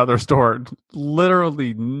 Again, another store.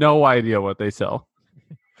 Literally no idea what they sell.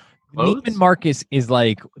 Clothes? Neiman Marcus is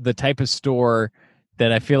like the type of store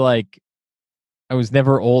that I feel like I was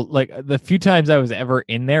never old. Like the few times I was ever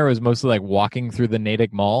in there was mostly like walking through the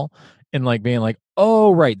Natick Mall and like being like,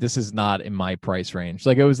 oh, right, this is not in my price range.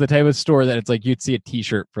 Like it was the type of store that it's like you'd see a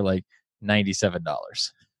T-shirt for like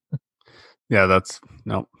 $97. Yeah, that's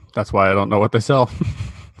why I don't know what they sell.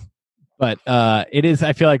 But it is,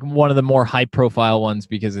 I feel like one of the more high profile ones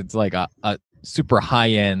because it's like a super high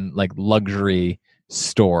end, like luxury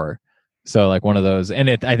store. So like one of those, and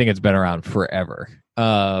I think it's been around forever.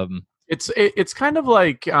 It's kind of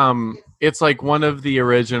like it's like one of the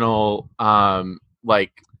original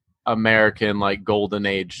like American like golden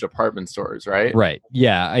age department stores, right? Right.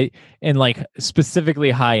 Yeah. And like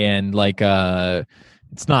specifically high end, like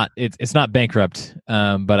it's not bankrupt,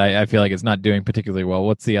 but I feel like it's not doing particularly well.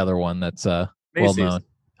 What's the other one that's well known?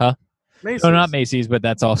 Huh? Macy's. No, not Macy's, but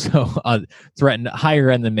that's also threatened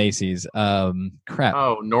higher end than Macy's. Crap.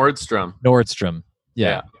 Oh, Nordstrom.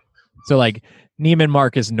 Yeah. So like Neiman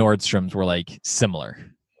Marcus Nordstroms were like similar.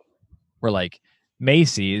 We're like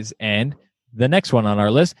Macy's and the next one on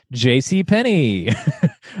our list, J.C. Penney.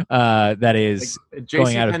 That is like,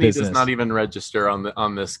 going out of business. Does not even register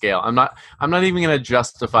on this scale. I'm not even going to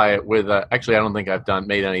justify it with actually I don't think I've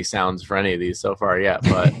made any sounds for any of these so far yet,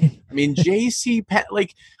 but I mean J.C. Penney,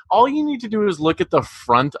 like all you need to do is look at the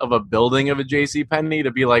front of a building of a J.C. Penney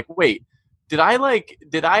to be like, wait, did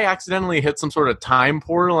I accidentally hit some sort of time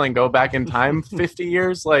portal and go back in time 50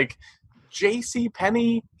 years? Like J.C.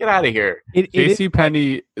 Penney, get out of here. J.C.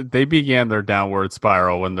 Penney, they began their downward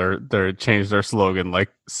spiral when they changed their slogan like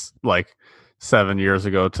 7 years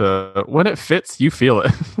ago to when it fits, you feel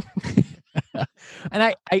it.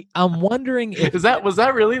 And I'm wondering if was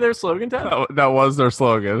that really their slogan? That was their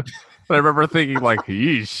slogan. But I remember thinking like,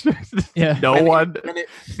 yeesh. Yeah. When it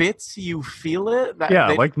fits, you feel it.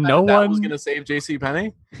 No one was going to save J.C.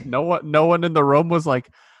 Penney. No one in the room was like,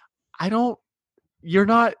 I don't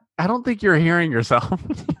think you're hearing yourself.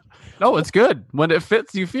 No, it's good. When it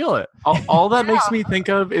fits, you feel it. All that makes me think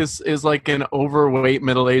of is like an overweight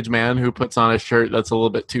middle-aged man who puts on a shirt that's a little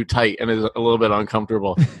bit too tight and is a little bit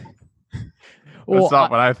uncomfortable. Well, That's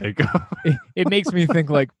not what I think of. it makes me think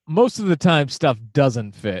like most of the time stuff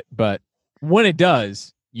doesn't fit, but when it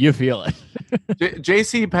does, you feel it.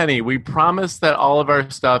 JC Penney, we promise that all of our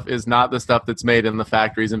stuff is not the stuff that's made in the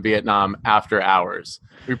factories in Vietnam after hours.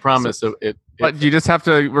 We promise it. But you just have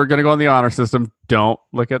to. We're going to go on the honor system. Don't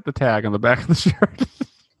look at the tag on the back of the shirt.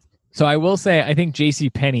 So I will say, I think J.C.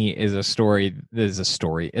 Penney is a store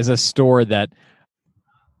that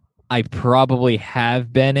I probably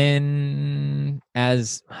have been in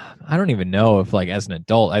as, I don't even know if like as an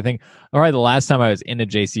adult. I think the last time I was in a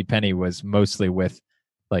J.C. Penney was mostly with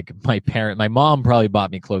like my mom probably bought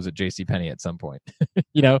me clothes at J.C. Penney at some point.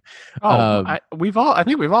 You know? I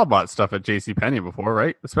think we've all bought stuff at J.C. Penney before,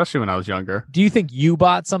 right? Especially when I was younger. Do you think you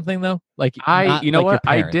bought something though? Like you know like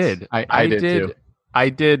what? your I did. I did too. I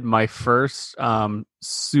did my first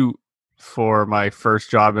suit for my first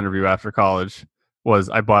job interview after college.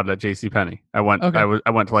 I bought it at J.C. Penney. I went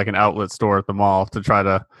to like an outlet store at the mall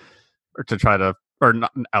or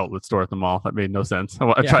not an outlet store at the mall. That made no sense. I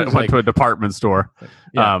went to a department store.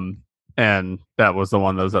 Yeah. And that was the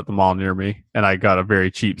one that was at the mall near me. And I got a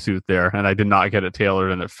very cheap suit there, and I did not get it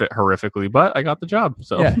tailored, and it fit horrifically, but I got the job.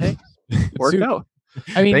 So yeah, worked out.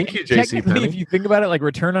 I mean, thank you, JC Penney. If you think about it, like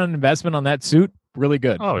return on investment on that suit, really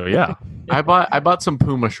good. Oh yeah. I bought some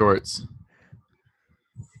Puma shorts.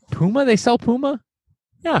 Puma? They sell Puma?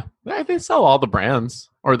 Yeah, they sell all the brands.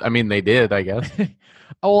 Or, I mean, they did, I guess.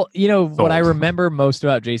 Oh, you know, what I remember most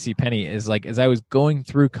about JCPenney is like, as I was going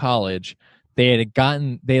through college, they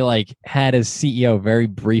had as CEO very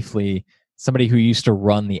briefly somebody who used to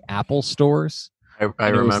run the Apple stores. I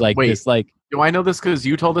remember. Was like this, like, do I know this because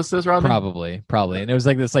you told us this, Rodney? Probably. And it was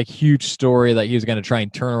like this like huge story that he was going to try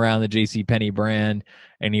and turn around the JCPenney brand.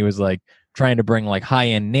 And he was like trying to bring like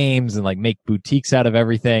high-end names and like make boutiques out of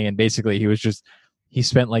everything. And basically he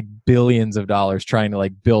spent like billions of dollars trying to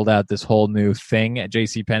like build out this whole new thing at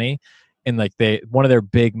JCPenney. And like one of their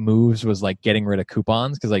big moves was like getting rid of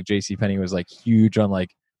coupons, because like JCPenney was like huge on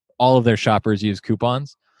like all of their shoppers use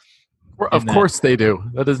coupons. Of course they do.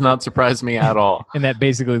 That does not surprise me at all. And that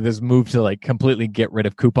basically this move to like completely get rid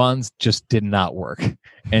of coupons just did not work.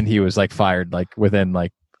 And he was like fired like within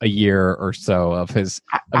like a year or so of his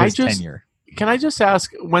tenure. Can I just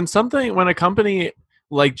ask, when a company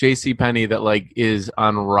like JCPenney that like is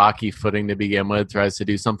on rocky footing to begin with tries to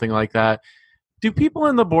do something like that, do people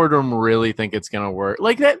in the boardroom really think it's going to work?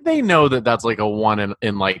 Like that, they know that that's like a 1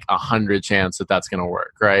 in like 100 chance that that's going to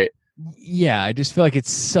work, right? Yeah, I just feel like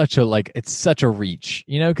it's such a reach,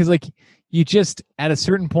 you know, because like you just at a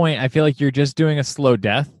certain point, I feel like you're just doing a slow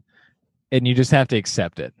death, and you just have to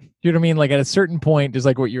accept it. You know what I mean? Like at a certain point, just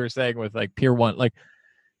like what you were saying with like Pier 1, like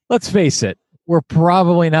let's face it, we're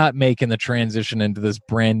probably not making the transition into this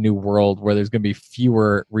brand new world where there's going to be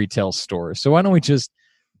fewer retail stores. So why don't we just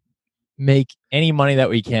make any money that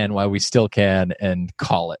we can while we still can and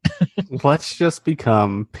call it? Let's just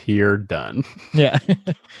become Pier done. Yeah.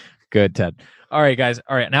 Good, Ted. All right, guys.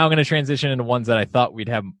 All right, now I'm going to transition into ones that I thought we'd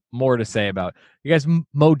have more to say about. You guys,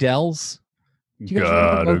 Modell's?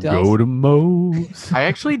 Gotta go to Mo's. I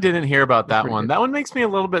actually didn't hear about that one. That one makes me a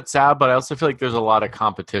little bit sad, but I also feel like there's a lot of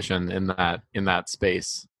competition in that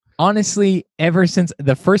space. Honestly, ever since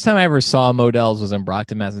the first time I ever saw Modell's was in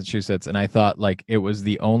Brockton, Massachusetts, and I thought like it was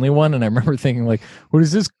the only one. And I remember thinking like, what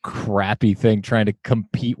is this crappy thing trying to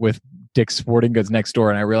compete with Dick's Sporting Goods next door?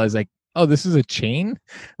 And I realized like, oh, this is a chain?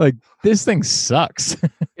 Like, this thing sucks.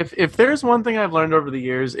 If there's one thing I've learned over the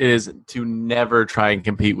years, it is to never try and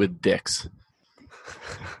compete with Dick's.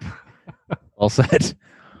 Well said.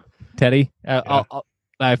 Teddy,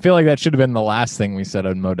 I feel like that should have been the last thing we said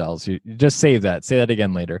on Modell's. You just save that. Say that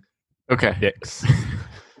again later. Okay. Dick's.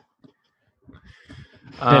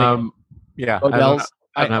 Yeah. Modell's.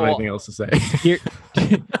 I don't have anything else to say. Here,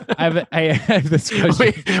 I have this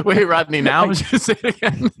question. Wait, Rodney, now just say it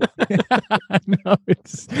again. No,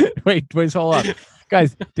 wait, hold on.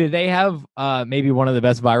 Guys, did they have maybe one of the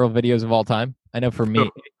best viral videos of all time? I know for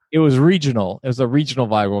me, it was regional. It was a regional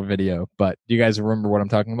viral video, but do you guys remember what I'm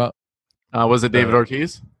talking about? Was it David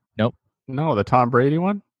Ortiz? Nope. No, the Tom Brady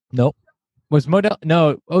one? Nope. Was Modell?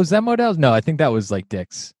 No. Oh, was that Modell's? No, I think that was like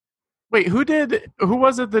Dick's. Wait, who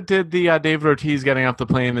was it that did the David Ortiz getting off the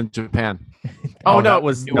plane in Japan? That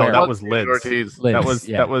was Lids. Ortiz. That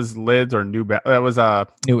was Lids or that was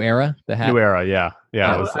New Era. The hat. New Era, yeah.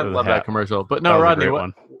 I love that commercial. But no, Rodney,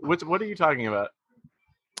 what are you talking about?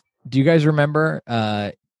 Do you guys remember?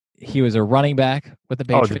 He was a running back with the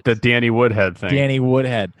Patriots. Oh, the Danny Woodhead thing. Danny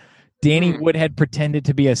Woodhead. Danny Woodhead pretended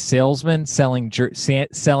to be a salesman selling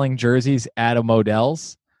selling jerseys at a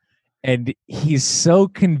Modell's, and he's so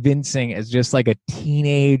convincing as just like a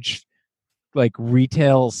teenage like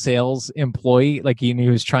retail sales employee. Like he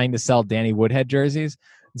was trying to sell Danny Woodhead jerseys.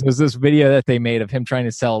 So there's this video that they made of him trying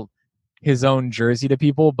to sell his own jersey to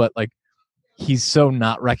people, but like he's so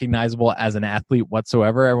not recognizable as an athlete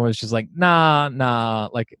whatsoever. Everyone's just like, nah.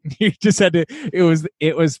 Like he just had to.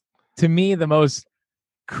 It was to me the most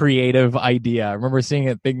creative idea. I remember seeing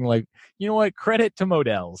it thinking like, you know what? Credit to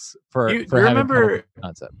Modell's for you having remember come up with the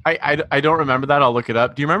concept. I don't remember that. I'll look it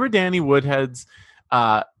up. Do you remember Danny Woodhead's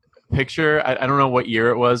picture? I don't know what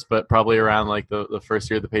year it was, but probably around like the first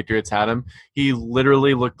year the Patriots had him. He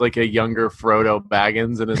literally looked like a younger Frodo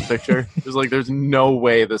Baggins in his picture. It was like, there's no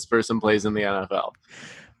way this person plays in the NFL.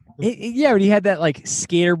 Yeah, but he had that like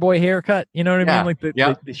skater boy haircut. You know what I mean? Like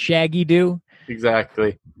the shaggy do.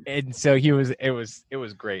 Exactly. And so it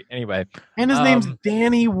was great. Anyway. And his name's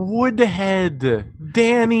Danny Woodhead.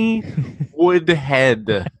 Danny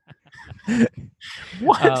Woodhead.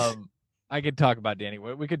 What? I could talk about Danny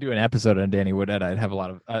Wood. We could do an episode on Danny Woodhead. I'd have a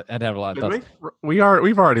lot of thoughts. We've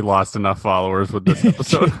already lost enough followers with this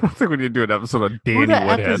episode. I think we need to do an episode on Danny Woodhead.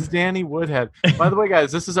 Who the heck is Danny Woodhead? By the way,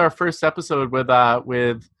 guys, this is our first episode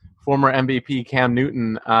with former MVP Cam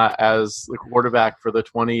Newton as the quarterback for the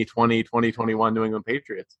 2020-2021 New England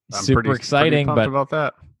Patriots. Super exciting, but about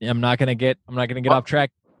that. I'm not gonna get off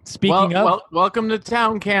track. Speaking of, welcome to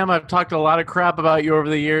town, Cam. I've talked a lot of crap about you over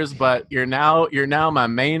the years, but you're now my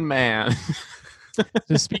main man.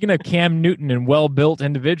 So speaking of Cam Newton and well-built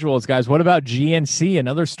individuals, guys, what about GNC,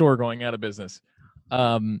 another store going out of business?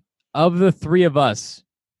 Of the three of us,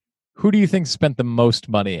 who do you think spent the most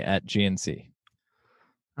money at GNC?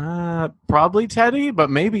 Probably Teddy, but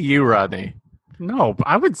maybe you, Rodney. No,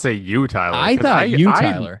 I would say you, Tyler. I thought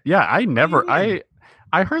Tyler.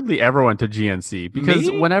 I hardly ever went to GNC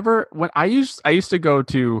because when I used to go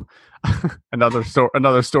to another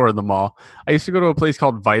store in the mall. I used to go to a place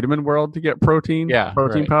called Vitamin World to get protein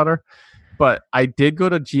powder. But I did go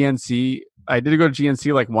to GNC. I did go to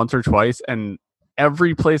GNC like once or twice, and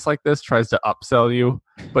every place like this tries to upsell you.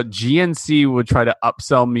 But GNC would try to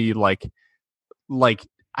upsell me like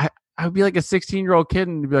I would be like a 16-year-old kid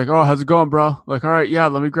and be like, "Oh, how's it going, bro?" Like, "All right, yeah,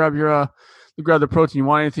 let me grab the protein. You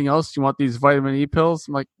want anything else? You want these vitamin E pills?"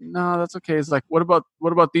 I'm like, "No, that's okay." It's like, what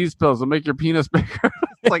about these pills? They'll make your penis bigger.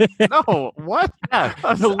 It's like, no, what? Yeah,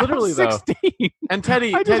 no, literally 16. Though. And Teddy,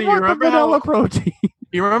 you remember how protein?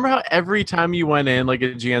 You remember how every time you went in like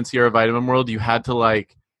a GNC or a Vitamin World, you had to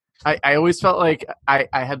like, I always felt like I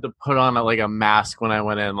had to put on a mask when I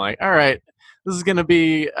went in. Like, all right, this is gonna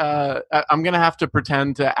be. I'm gonna have to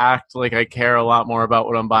pretend to act like I care a lot more about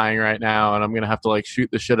what I'm buying right now, and I'm gonna have to like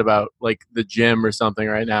shoot the shit about like the gym or something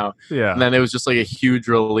right now. Yeah. And then it was just like a huge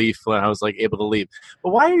relief when I was like able to leave.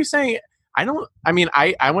 But why are you saying? I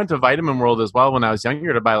went to Vitamin World as well when I was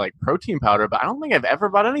younger to buy like protein powder, but I don't think I've ever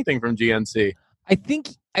bought anything from GNC.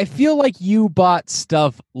 I feel like you bought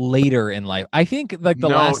stuff later in life. I think like the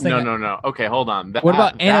last thing. No. Okay, hold on. What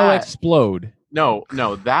about Anno Explode? No,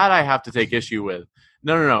 that I have to take issue with.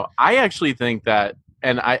 No. I actually think that,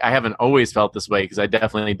 and I haven't always felt this way because I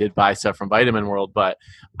definitely did buy stuff from Vitamin World, but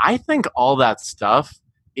I think all that stuff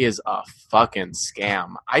is a fucking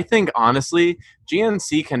scam. I think honestly,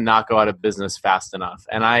 GNC cannot go out of business fast enough.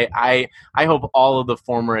 And I hope all of the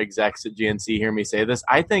former execs at GNC hear me say this.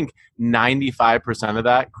 I think 95% of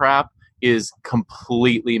that crap is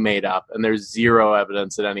completely made up, and there's zero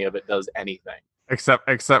evidence that any of it does anything.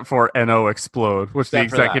 Except for NO Explode, which the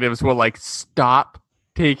executives will like stop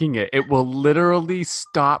taking it. It will literally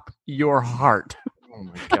stop your heart. Oh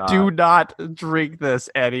my God. Do not drink this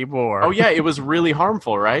anymore. Oh yeah, it was really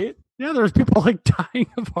harmful, right? Yeah, there's people like dying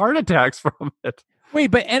of heart attacks from it.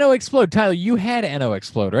 Wait, but NO Explode, Tyler, you had NO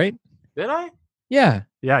Explode, right? Did I? Yeah.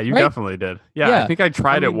 Yeah, you definitely did. Yeah, I think I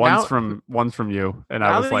tried it once from you, and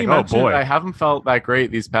I was like, oh boy. I haven't felt that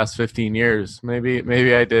great these past 15 years.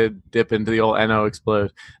 Maybe I did dip into the old NO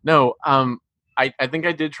Explode. No, I think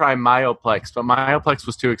I did try Myoplex, but Myoplex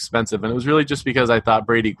was too expensive, and it was really just because I thought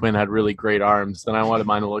Brady Quinn had really great arms, and I wanted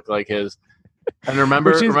mine to look like his. And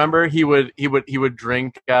remember, he would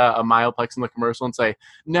drink a Myoplex in the commercial and say,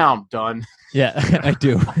 "Now I'm done." Yeah, I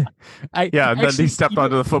do. And then he stepped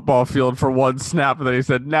onto the football field for one snap, and then he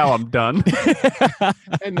said, "Now I'm done."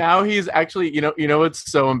 And now he's actually, you know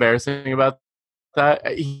what's so embarrassing about that?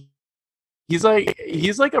 He's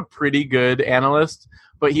like a pretty good analyst,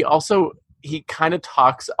 but he kind of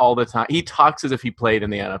talks all the time. He talks as if he played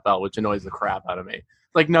in the NFL, which annoys the crap out of me.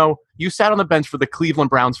 Like, no, you sat on the bench for the Cleveland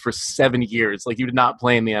Browns for 7 years. Like, you did not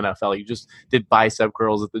play in the NFL. You just did bicep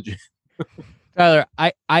curls at the gym. Tyler,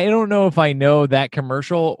 I don't know if I know that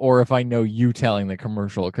commercial or if I know you telling the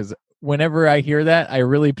commercial, because whenever I hear that, I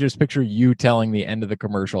really just picture you telling the end of the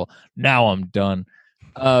commercial. Now I'm done.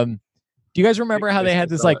 Do you guys remember how they had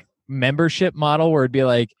this like membership model where it'd be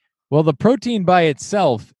like, well, the protein by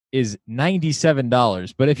itself is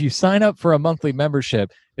 $97, but if you sign up for a monthly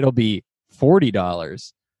membership, it'll be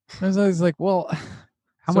 $40. I was always like, well,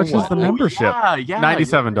 How so much is what? the membership? Yeah,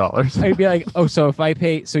 $97. I'd be like, oh, so if I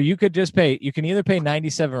pay, so you could just pay, you can either pay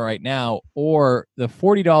 97 right now or the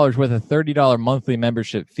 $40 with a $30 monthly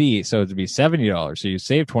membership fee. So it'd be $70. So you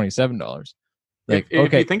save $27. Like,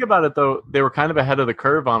 if you think about it, though, they were kind of ahead of the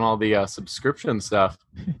curve on all the subscription stuff.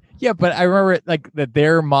 Yeah, but I remember it, like that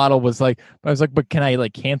their model was like, I was like, but can I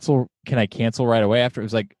like cancel? Can I cancel right away after? It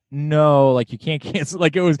was like, no, like you can't cancel.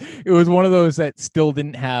 Like it was one of those that still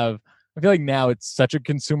didn't have. I feel like now it's such a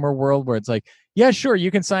consumer world where it's like, yeah, sure,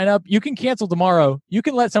 you can sign up, you can cancel tomorrow, you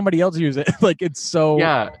can let somebody else use it. Like it's so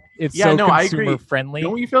no, I agree. Friendly.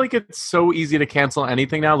 Don't you feel like it's so easy to cancel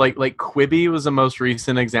anything now? Like Quibi was the most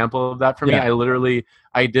recent example of that for me.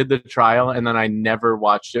 I did the trial and then I never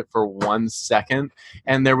watched it for 1 second.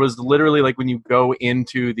 And there was literally like when you go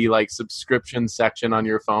into the like subscription section on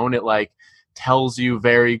your phone, it like tells you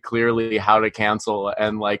very clearly how to cancel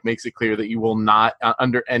and like makes it clear that you will not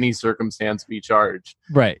under any circumstance be charged.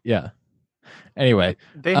 Right. Yeah. Anyway,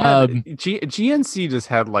 they had GNC just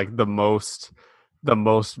had like the most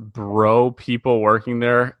bro people working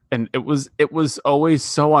there, and it was always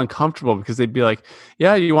so uncomfortable because they'd be like,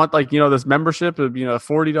 yeah, you want like, this membership of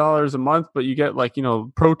 $40 a month, but you get like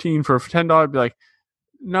protein for $10. Be like,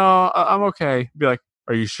 no, I'm okay. Be like,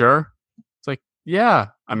 are you sure? It's like, yeah,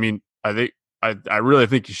 I mean, I really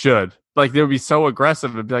think you should. Like they would be so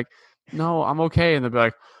aggressive and be like, no, I'm okay, and they'd be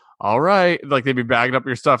like, all right, like they'd be bagging up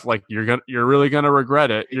your stuff like you're really gonna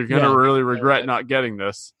regret it. You're gonna really regret not getting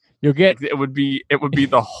this. You'll get it would be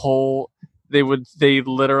the whole they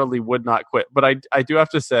literally would not quit. But I do have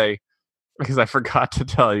to say, because I forgot to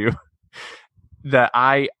tell you, that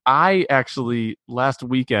I actually last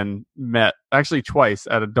weekend met twice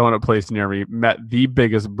at a donut place near me, met the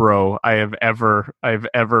biggest bro I've ever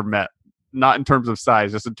met. Not in terms of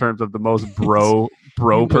size, just in terms of the most bro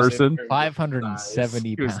person.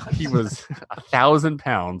 570 pounds. He was 1,000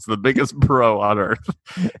 pounds, the biggest bro on earth.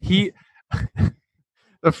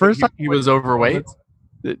 The first time he was overweight.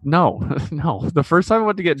 No. The first time I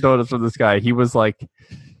went to get donuts from this guy, he was like,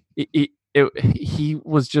 he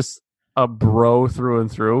was just a bro through and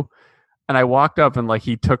through. And I walked up and like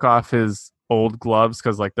he took off his old gloves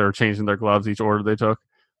because like they were changing their gloves each order they took.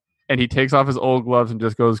 And he takes off his old gloves and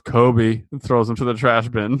just goes, Kobe, and throws them to the trash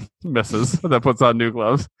bin. Misses. And then puts on new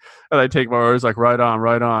gloves. And I take my orders like, right on.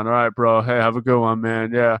 All right, bro. Hey, have a good one,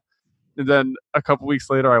 man. Yeah. And then a couple weeks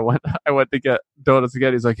later, I went to get donuts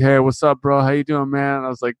again. He's like, hey, what's up, bro? How you doing, man? And I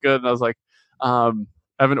was like, good. And I was like, I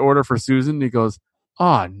have an order for Susan. And he goes,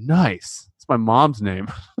 oh, nice. It's my mom's name.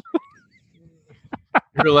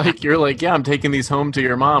 You're like, yeah, I'm taking these home to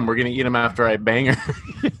your mom. We're gonna eat them after I bang her.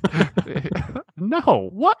 No,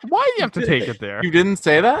 what? Why do you have to take it there? You didn't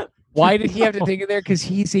say that. Why did he have to take it there? Because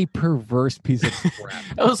he's a perverse piece of crap.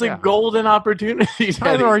 That was a golden opportunity.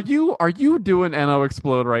 Tyler, are you doing NO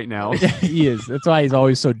Explode right now? Yeah, he is. That's why he's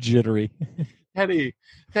always so jittery. Teddy,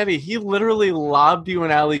 he literally lobbed you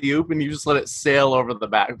an alley-oop and you just let it sail over the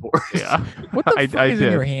backboard. Yeah. What the fuck is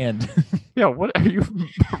in your hand? Yeah, what are you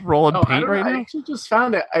rolling paint right now? I actually just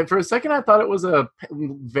found it. For a second, I thought it was a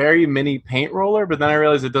very mini paint roller, but then I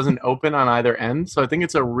realized it doesn't open on either end. So I think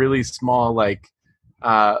it's a really small, like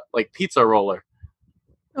pizza roller.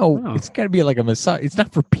 Oh, it's got to be like a massage. It's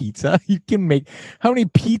not for pizza. You can make how many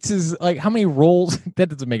pizzas? Like how many rolls? That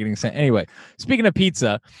doesn't make any sense. Anyway, speaking of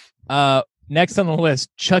pizza, next on the list,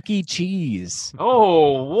 Chuck E. Cheese.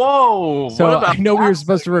 Oh, whoa! So I know we were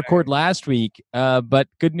supposed to record last week, but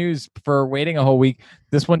good news for waiting a whole week.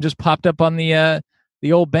 This one just popped up on the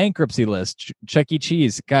old bankruptcy list. Chuck E.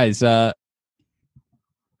 Cheese, guys. Ever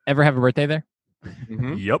have a birthday there?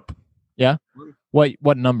 Mm-hmm. Yep. Yeah.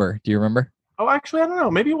 What number? Do you remember? Oh, actually, I don't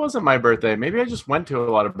know. Maybe it wasn't my birthday. Maybe I just went to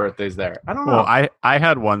a lot of birthdays there. I don't know. Well, I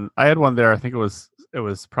had one. I had one there. I think it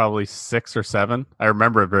was probably 6 or 7. I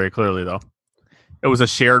remember it very clearly though. It was a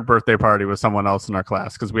shared birthday party with someone else in our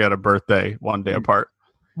class because we had a birthday one day apart.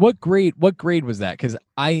 What grade was that? Because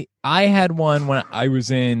I had one when I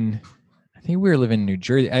was in, I think we were living in New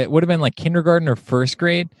Jersey. It would have been like kindergarten or first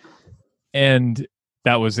grade, and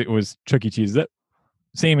it was Chuck E. Cheese. That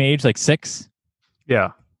same age, like 6.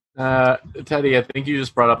 Yeah. Teddy, I think you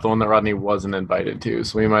just brought up the one that Rodney wasn't invited to,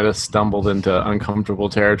 so we might have stumbled into uncomfortable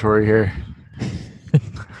territory here.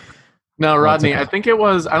 No, Rodney, I think it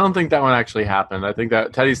was. I don't think that one actually happened. I think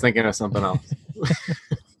that Teddy's thinking of something else.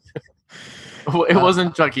 It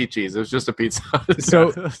wasn't Chuck E. Cheese. It was just a pizza.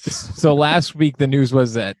 So last week the news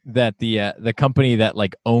was that the company that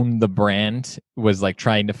like owned the brand was like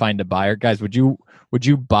trying to find a buyer. Guys, would you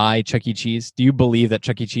buy Chuck E. Cheese? Do you believe that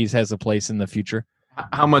Chuck E. Cheese has a place in the future?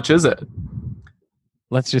 How much is it?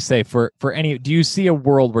 Let's just say for any. Do you see a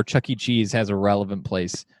world where Chuck E. Cheese has a relevant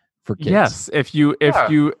place for kids? Yes, if you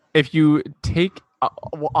take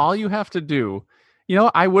all you have to do.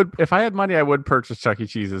 I would, if I had money, I would purchase Chuck E.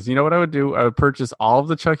 Cheese's. You know what I would do? I would purchase all of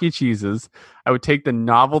the Chuck E. Cheese's. I would take the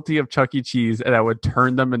novelty of Chuck E. Cheese and I would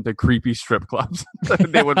turn them into creepy strip clubs.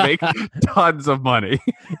 They would make tons of money.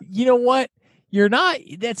 You know what?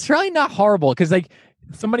 That's really not horrible, because like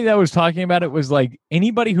somebody that was talking about it was like,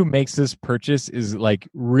 anybody who makes this purchase is like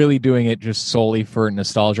really doing it just solely for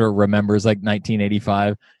nostalgia, remembers like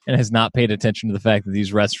 1985, and has not paid attention to the fact that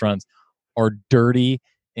these restaurants are dirty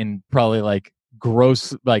and probably like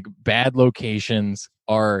gross, like bad locations,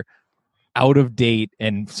 are out of date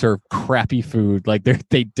and serve crappy food. Like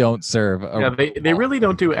they don't serve. They really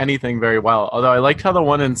don't do anything very well. Although I liked how the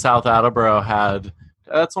one in South Attleboro had.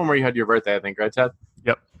 That's one where you had your birthday, I think, right, Ted?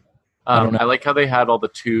 Yep. I like how they had all the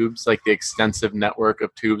tubes, like the extensive network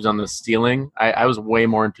of tubes on the ceiling. I was way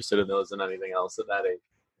more interested in those than anything else at that age.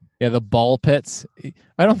 Yeah, the ball pits.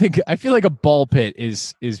 I feel like a ball pit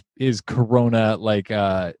is Corona like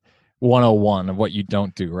 101 of what you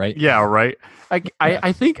don't do, right? Yeah, right.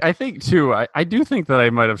 I think too. I do think that I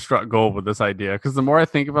might have struck gold with this idea, because the more I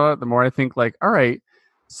think about it, the more I think like, all right,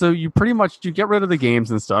 so you get rid of the games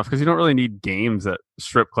and stuff, because you don't really need games at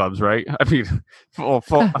strip clubs, right? I mean,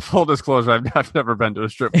 full disclosure, I've never been to a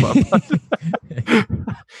strip club,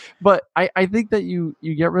 but I think that you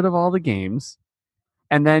get rid of all the games.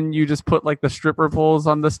 And then you just put like the stripper poles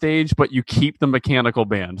on the stage, but you keep the mechanical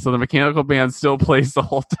band. So the mechanical band still plays the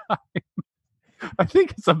whole time. I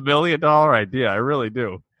think it's $1 million idea. I really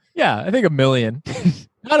do. Yeah, I think $1 million.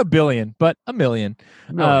 Not $1 billion, but $1 million.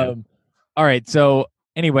 All right. So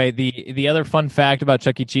anyway, the other fun fact about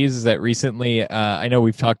Chuck E. Cheese is that recently, I know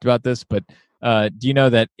we've talked about this, but do you know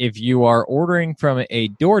that if you are ordering from a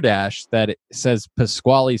DoorDash that it says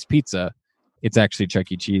Pasquale's Pizza, it's actually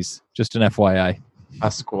Chuck E. Cheese? Just an FYI.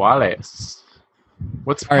 Pasquales.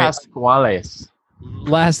 What's All right. Pasquales?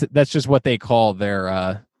 That's just what they call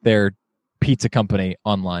their pizza company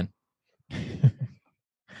online.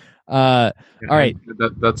 All right.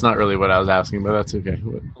 That's not really what I was asking, but that's okay.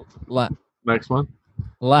 Next one.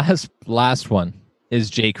 Last one is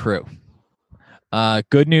J. Crew.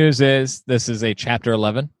 Good news is this is a chapter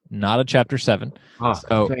 11, not a chapter 7. Oh,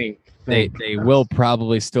 so they will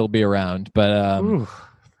probably still be around, but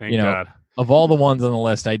thank God. Of all the ones on the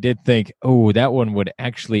list, I did think, that one would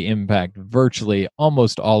actually impact virtually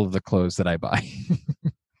almost all of the clothes that I buy.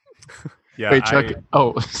 Yeah. Wait, Chuck.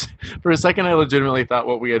 For a second, I legitimately thought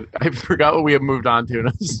I forgot what we had moved on to, and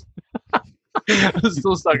I was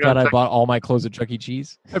still stuck on. I bought all my clothes at Chuck E.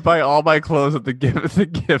 Cheese. I buy all my clothes at the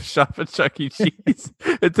gift shop at Chuck E. Cheese.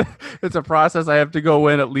 It's a process. I have to go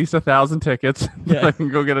win at least 1,000 tickets. Yeah. I can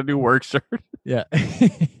go get a new work shirt. Yeah.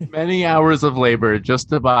 Many hours of labor just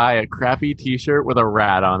to buy a crappy T-shirt with a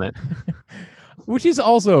rat on it. Which is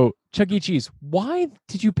also Chuck E. Cheese. Why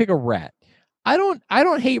did you pick a rat? I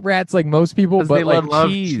don't hate rats like most people, but they like love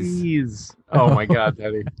cheese. Oh my God,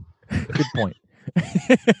 Teddy. Good point.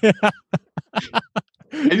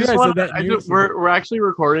 We're actually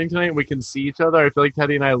recording tonight and we can see each other. I feel like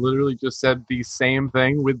Teddy and I literally just said the same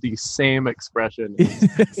thing with the same expression.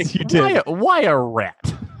 Yes, you did. Why a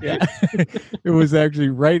rat? Yeah. It was actually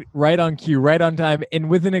right on cue, right on time, and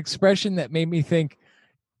with an expression that made me think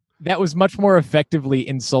that was much more effectively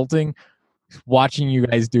insulting watching you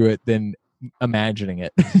guys do it than imagining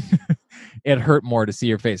it. It hurt more to see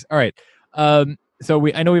your face. All right. So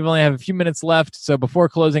I know we've only have a few minutes left. So before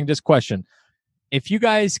closing, just question. If you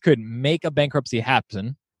guys could make a bankruptcy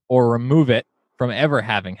happen or remove it from ever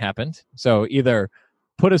having happened, so either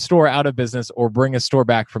put a store out of business or bring a store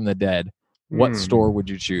back from the dead, what store would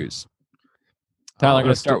you choose? Tyler, I'm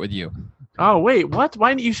going to start with you. Oh, wait, what?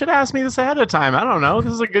 Why? You should ask me this ahead of time. I don't know.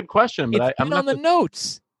 This is a good question. But It's been on the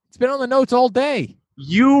notes. It's been on the notes all day.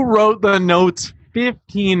 You wrote the notes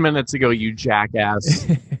 15 minutes ago, you jackass.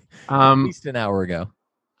 At least an hour ago.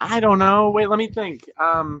 I don't know. Wait, let me think.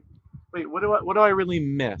 Wait, what do I really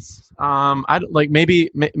miss? I like maybe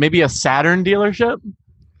a Saturn dealership.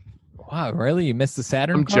 Wow, really? You missed the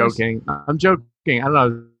Saturn? I'm cars? joking. I don't know. I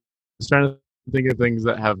was trying to think of things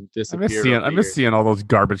that have disappeared. I miss seeing all those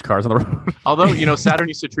garbage cars on the road. Although, Saturn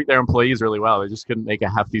used to treat their employees really well. They just couldn't make a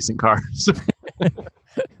half decent car.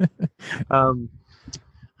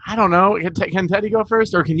 I don't know. Can Teddy go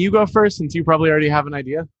first, or can you go first since you probably already have an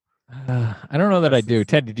idea? I don't know that I do.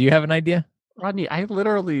 Ted, do you have an idea? Rodney, I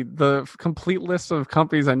literally the complete list of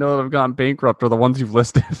companies I know that have gone bankrupt are the ones you've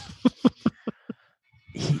listed.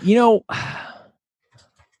 You know,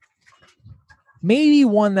 maybe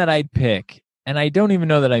one that I'd pick, and I don't even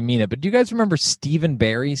know that I mean it, but do you guys remember Stephen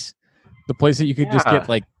Barry's? The place that you could just get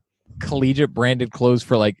like collegiate branded clothes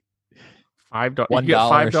for like $5. You get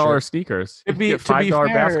 $5 sneakers. You get $5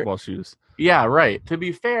 basketball shoes. Yeah, right. To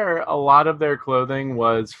be fair, a lot of their clothing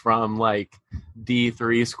was from like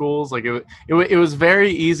D3 schools. Like it was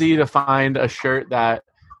very easy to find a shirt that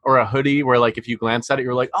or a hoodie where like if you glanced at it, you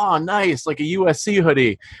were like, oh, nice, like a USC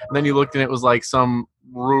hoodie. And then you looked and it was like some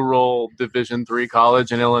rural Division III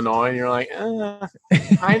college in Illinois, and you're like,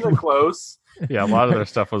 kind of close. Yeah, a lot of their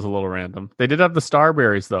stuff was a little random. They did have the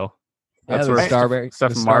Starberries though. That's the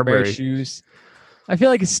Starberry shoes. I feel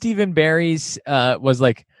like Stephen Barry's was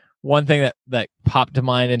like one thing that popped to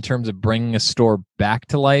mind in terms of bringing a store back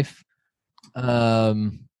to life.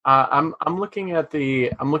 I'm looking at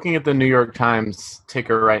the New York Times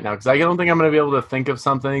ticker right now because I don't think I'm going to be able to think of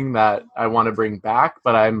something that I want to bring back,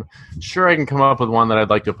 but I'm sure I can come up with one that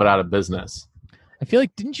I'd like to put out of business. I feel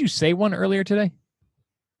like, didn't you say one earlier today?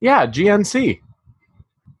 Yeah, GNC.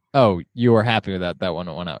 Oh, you were happy with that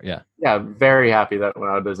one went out, yeah. Yeah, very happy that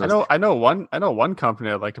went out of business. I know one company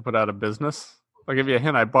I'd like to put out of business. I'll give you a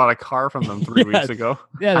hint. I bought a car from them 3 weeks ago.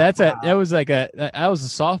 Yeah, that was a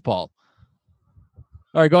softball.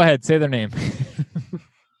 All right, go ahead, say their name.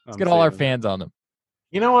 Let's get all our fans on them.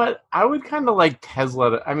 You know what? I would kind of like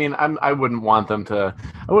Tesla. I wouldn't want them to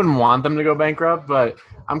go bankrupt, but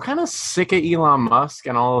I'm kind of sick of Elon Musk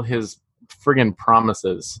and all his friggin'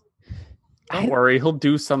 promises. Don't worry, he'll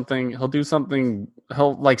do something.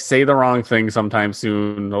 He'll like say the wrong thing sometime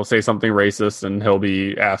soon. He'll say something racist, and he'll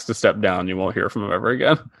be asked to step down. You won't hear from him ever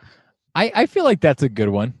again. I feel like that's a good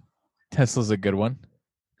one. Tesla's a good one.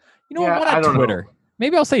 You know what? About Twitter?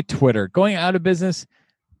 Maybe I'll say Twitter going out of business.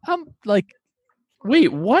 I'm like,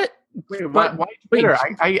 wait, what? Why Twitter?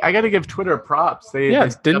 I got to give Twitter props. They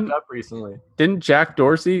stepped up recently. Didn't Jack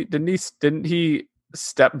Dorsey? Didn't he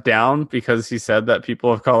step down because he said that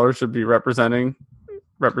people of color should be representing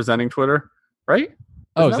Twitter, right?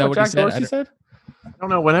 Is that what Jack Dorsey said? I don't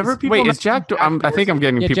know. Whenever people is Jack? I think I'm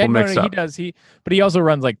getting people mixed up. He does. But he also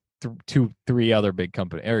runs like three other big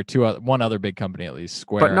company or one other big company at least.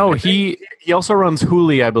 Square. But no, he also runs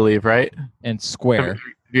Hooli, I believe, right? And Square. Have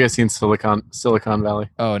you guys seen Silicon Valley?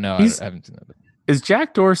 Oh no, I haven't seen that. Is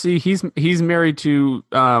Jack Dorsey? He's married to.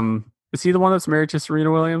 Is he the one that's married to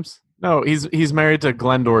Serena Williams? No, he's married to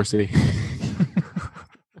Glenn Dorsey.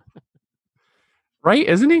 Right,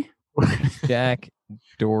 isn't he? Jack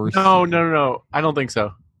Dorsey. No. I don't think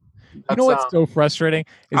so. You know what's so frustrating?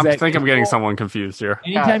 I'm getting someone confused here.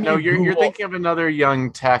 Anytime you're thinking of another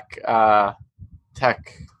young tech guy,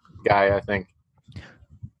 I think.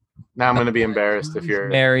 Now I'm going to be embarrassed if you're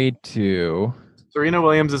married to. Serena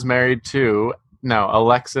Williams is married to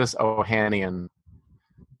Alexis Ohanian.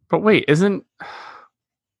 But wait,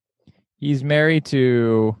 he's married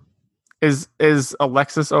to is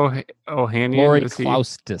Alexis Ohanian? Lori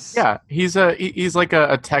Klaustis. Yeah, he's like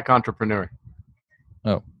a tech entrepreneur.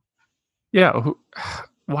 Oh. Yeah,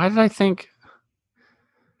 why did I think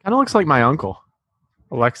kind of looks like my uncle.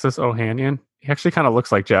 Alexis Ohanian? He actually kind of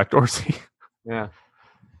looks like Jack Dorsey. Yeah.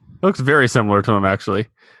 It looks very similar to him, actually.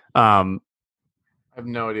 I have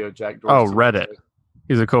no idea what Jack Dorsey. Oh, Reddit.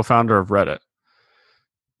 He's a co-founder of Reddit.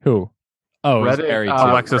 Who? Oh, Reddit.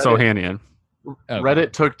 Alexis Ohanian.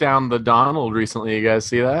 Reddit took down the Donald recently. You guys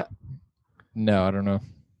see that? No, I don't know.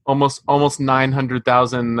 Almost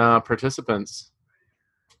 900,000 participants.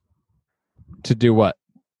 To do what?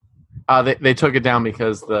 They took it down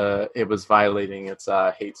because it was violating its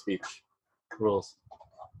hate speech rules.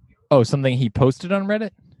 Oh, something he posted on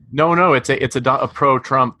Reddit? No, it's a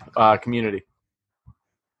pro-Trump community.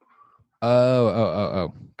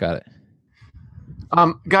 Oh, got it.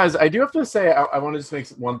 Guys, I do have to say I want to just make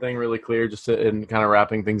one thing really clear, just in kind of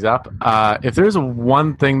wrapping things up. If there's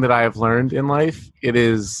one thing that I have learned in life, it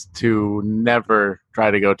is to never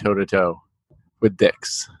try to go toe-to-toe with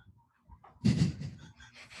dicks.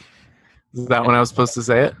 Is that when I was supposed to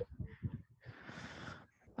say it?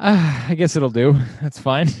 I guess it'll do. That's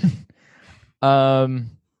fine.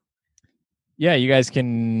 Yeah, you guys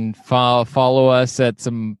can follow us at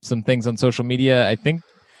some things on social media. I think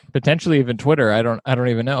potentially even Twitter. I don't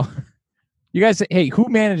even know. You guys, hey, who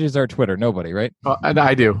manages our Twitter? Nobody, right?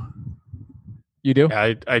 I do. You do?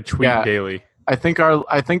 Yeah, I tweet daily. I think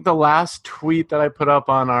the last tweet that I put up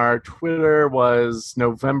on our Twitter was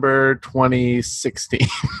November 2016.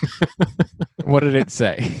 What did it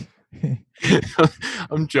say?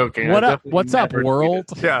 I'm joking. What I up? definitely What's up, never world?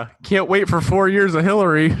 Yeah, can't wait for 4 years of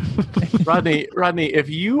Hillary. tweeted. Rodney, if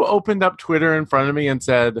you opened up Twitter in front of me and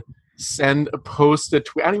said, post a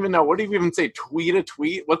tweet, I don't even know. What do you even say? Tweet a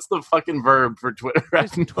tweet? What's the fucking verb for Twitter? I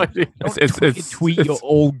have no idea. Tweet you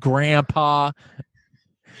old grandpa.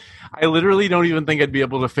 I literally don't even think I'd be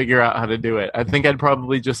able to figure out how to do it. I think I'd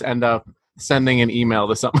probably just end up sending an email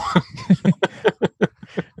to someone.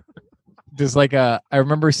 Just like I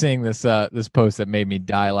remember seeing this post that made me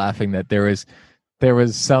die laughing. That there was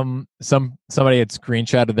somebody had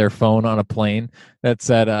screenshotted their phone on a plane that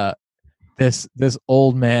said this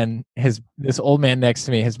old man next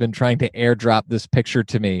to me has been trying to airdrop this picture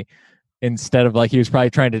to me instead of, like, he was probably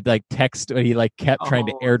trying to like text, but he like kept trying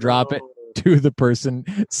to airdrop it to the person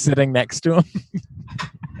sitting next to him.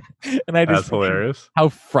 And I just That's hilarious. How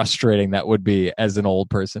frustrating that would be as an old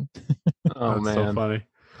person. Oh That's man, so funny.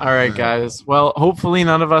 All right, guys. Well, hopefully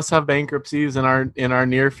none of us have bankruptcies in our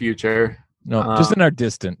near future. No, just in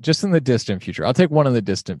the distant future. I'll take one in the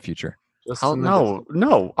distant future.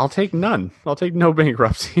 No, I'll take none. I'll take no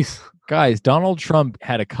bankruptcies. Guys, Donald Trump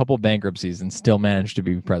had a couple bankruptcies and still managed to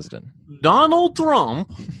be president. Donald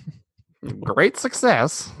Trump. Great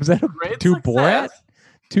success. Was that two Borat?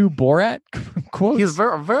 Two Borat quotes? He's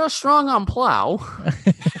very, very strong on plow.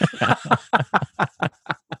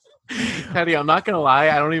 Teddy, I'm not going to lie.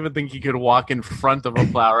 I don't even think he could walk in front of a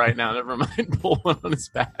plow right now. Never mind pull one on his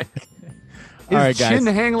back. His right, guys. chin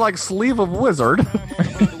hang like sleeve of wizard.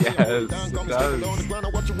 Yes, it does.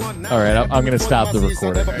 All right, I'm going to stop the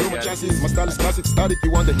recording. My style is classic, start if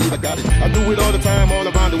you want the heat, I got it. I do it all the time, all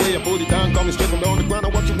around the way. I put it down, coming straight from the underground. I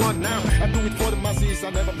what you want now. I do it for the masses,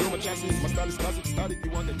 I never blew my chances. My style is classic, start if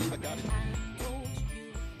you want the heat.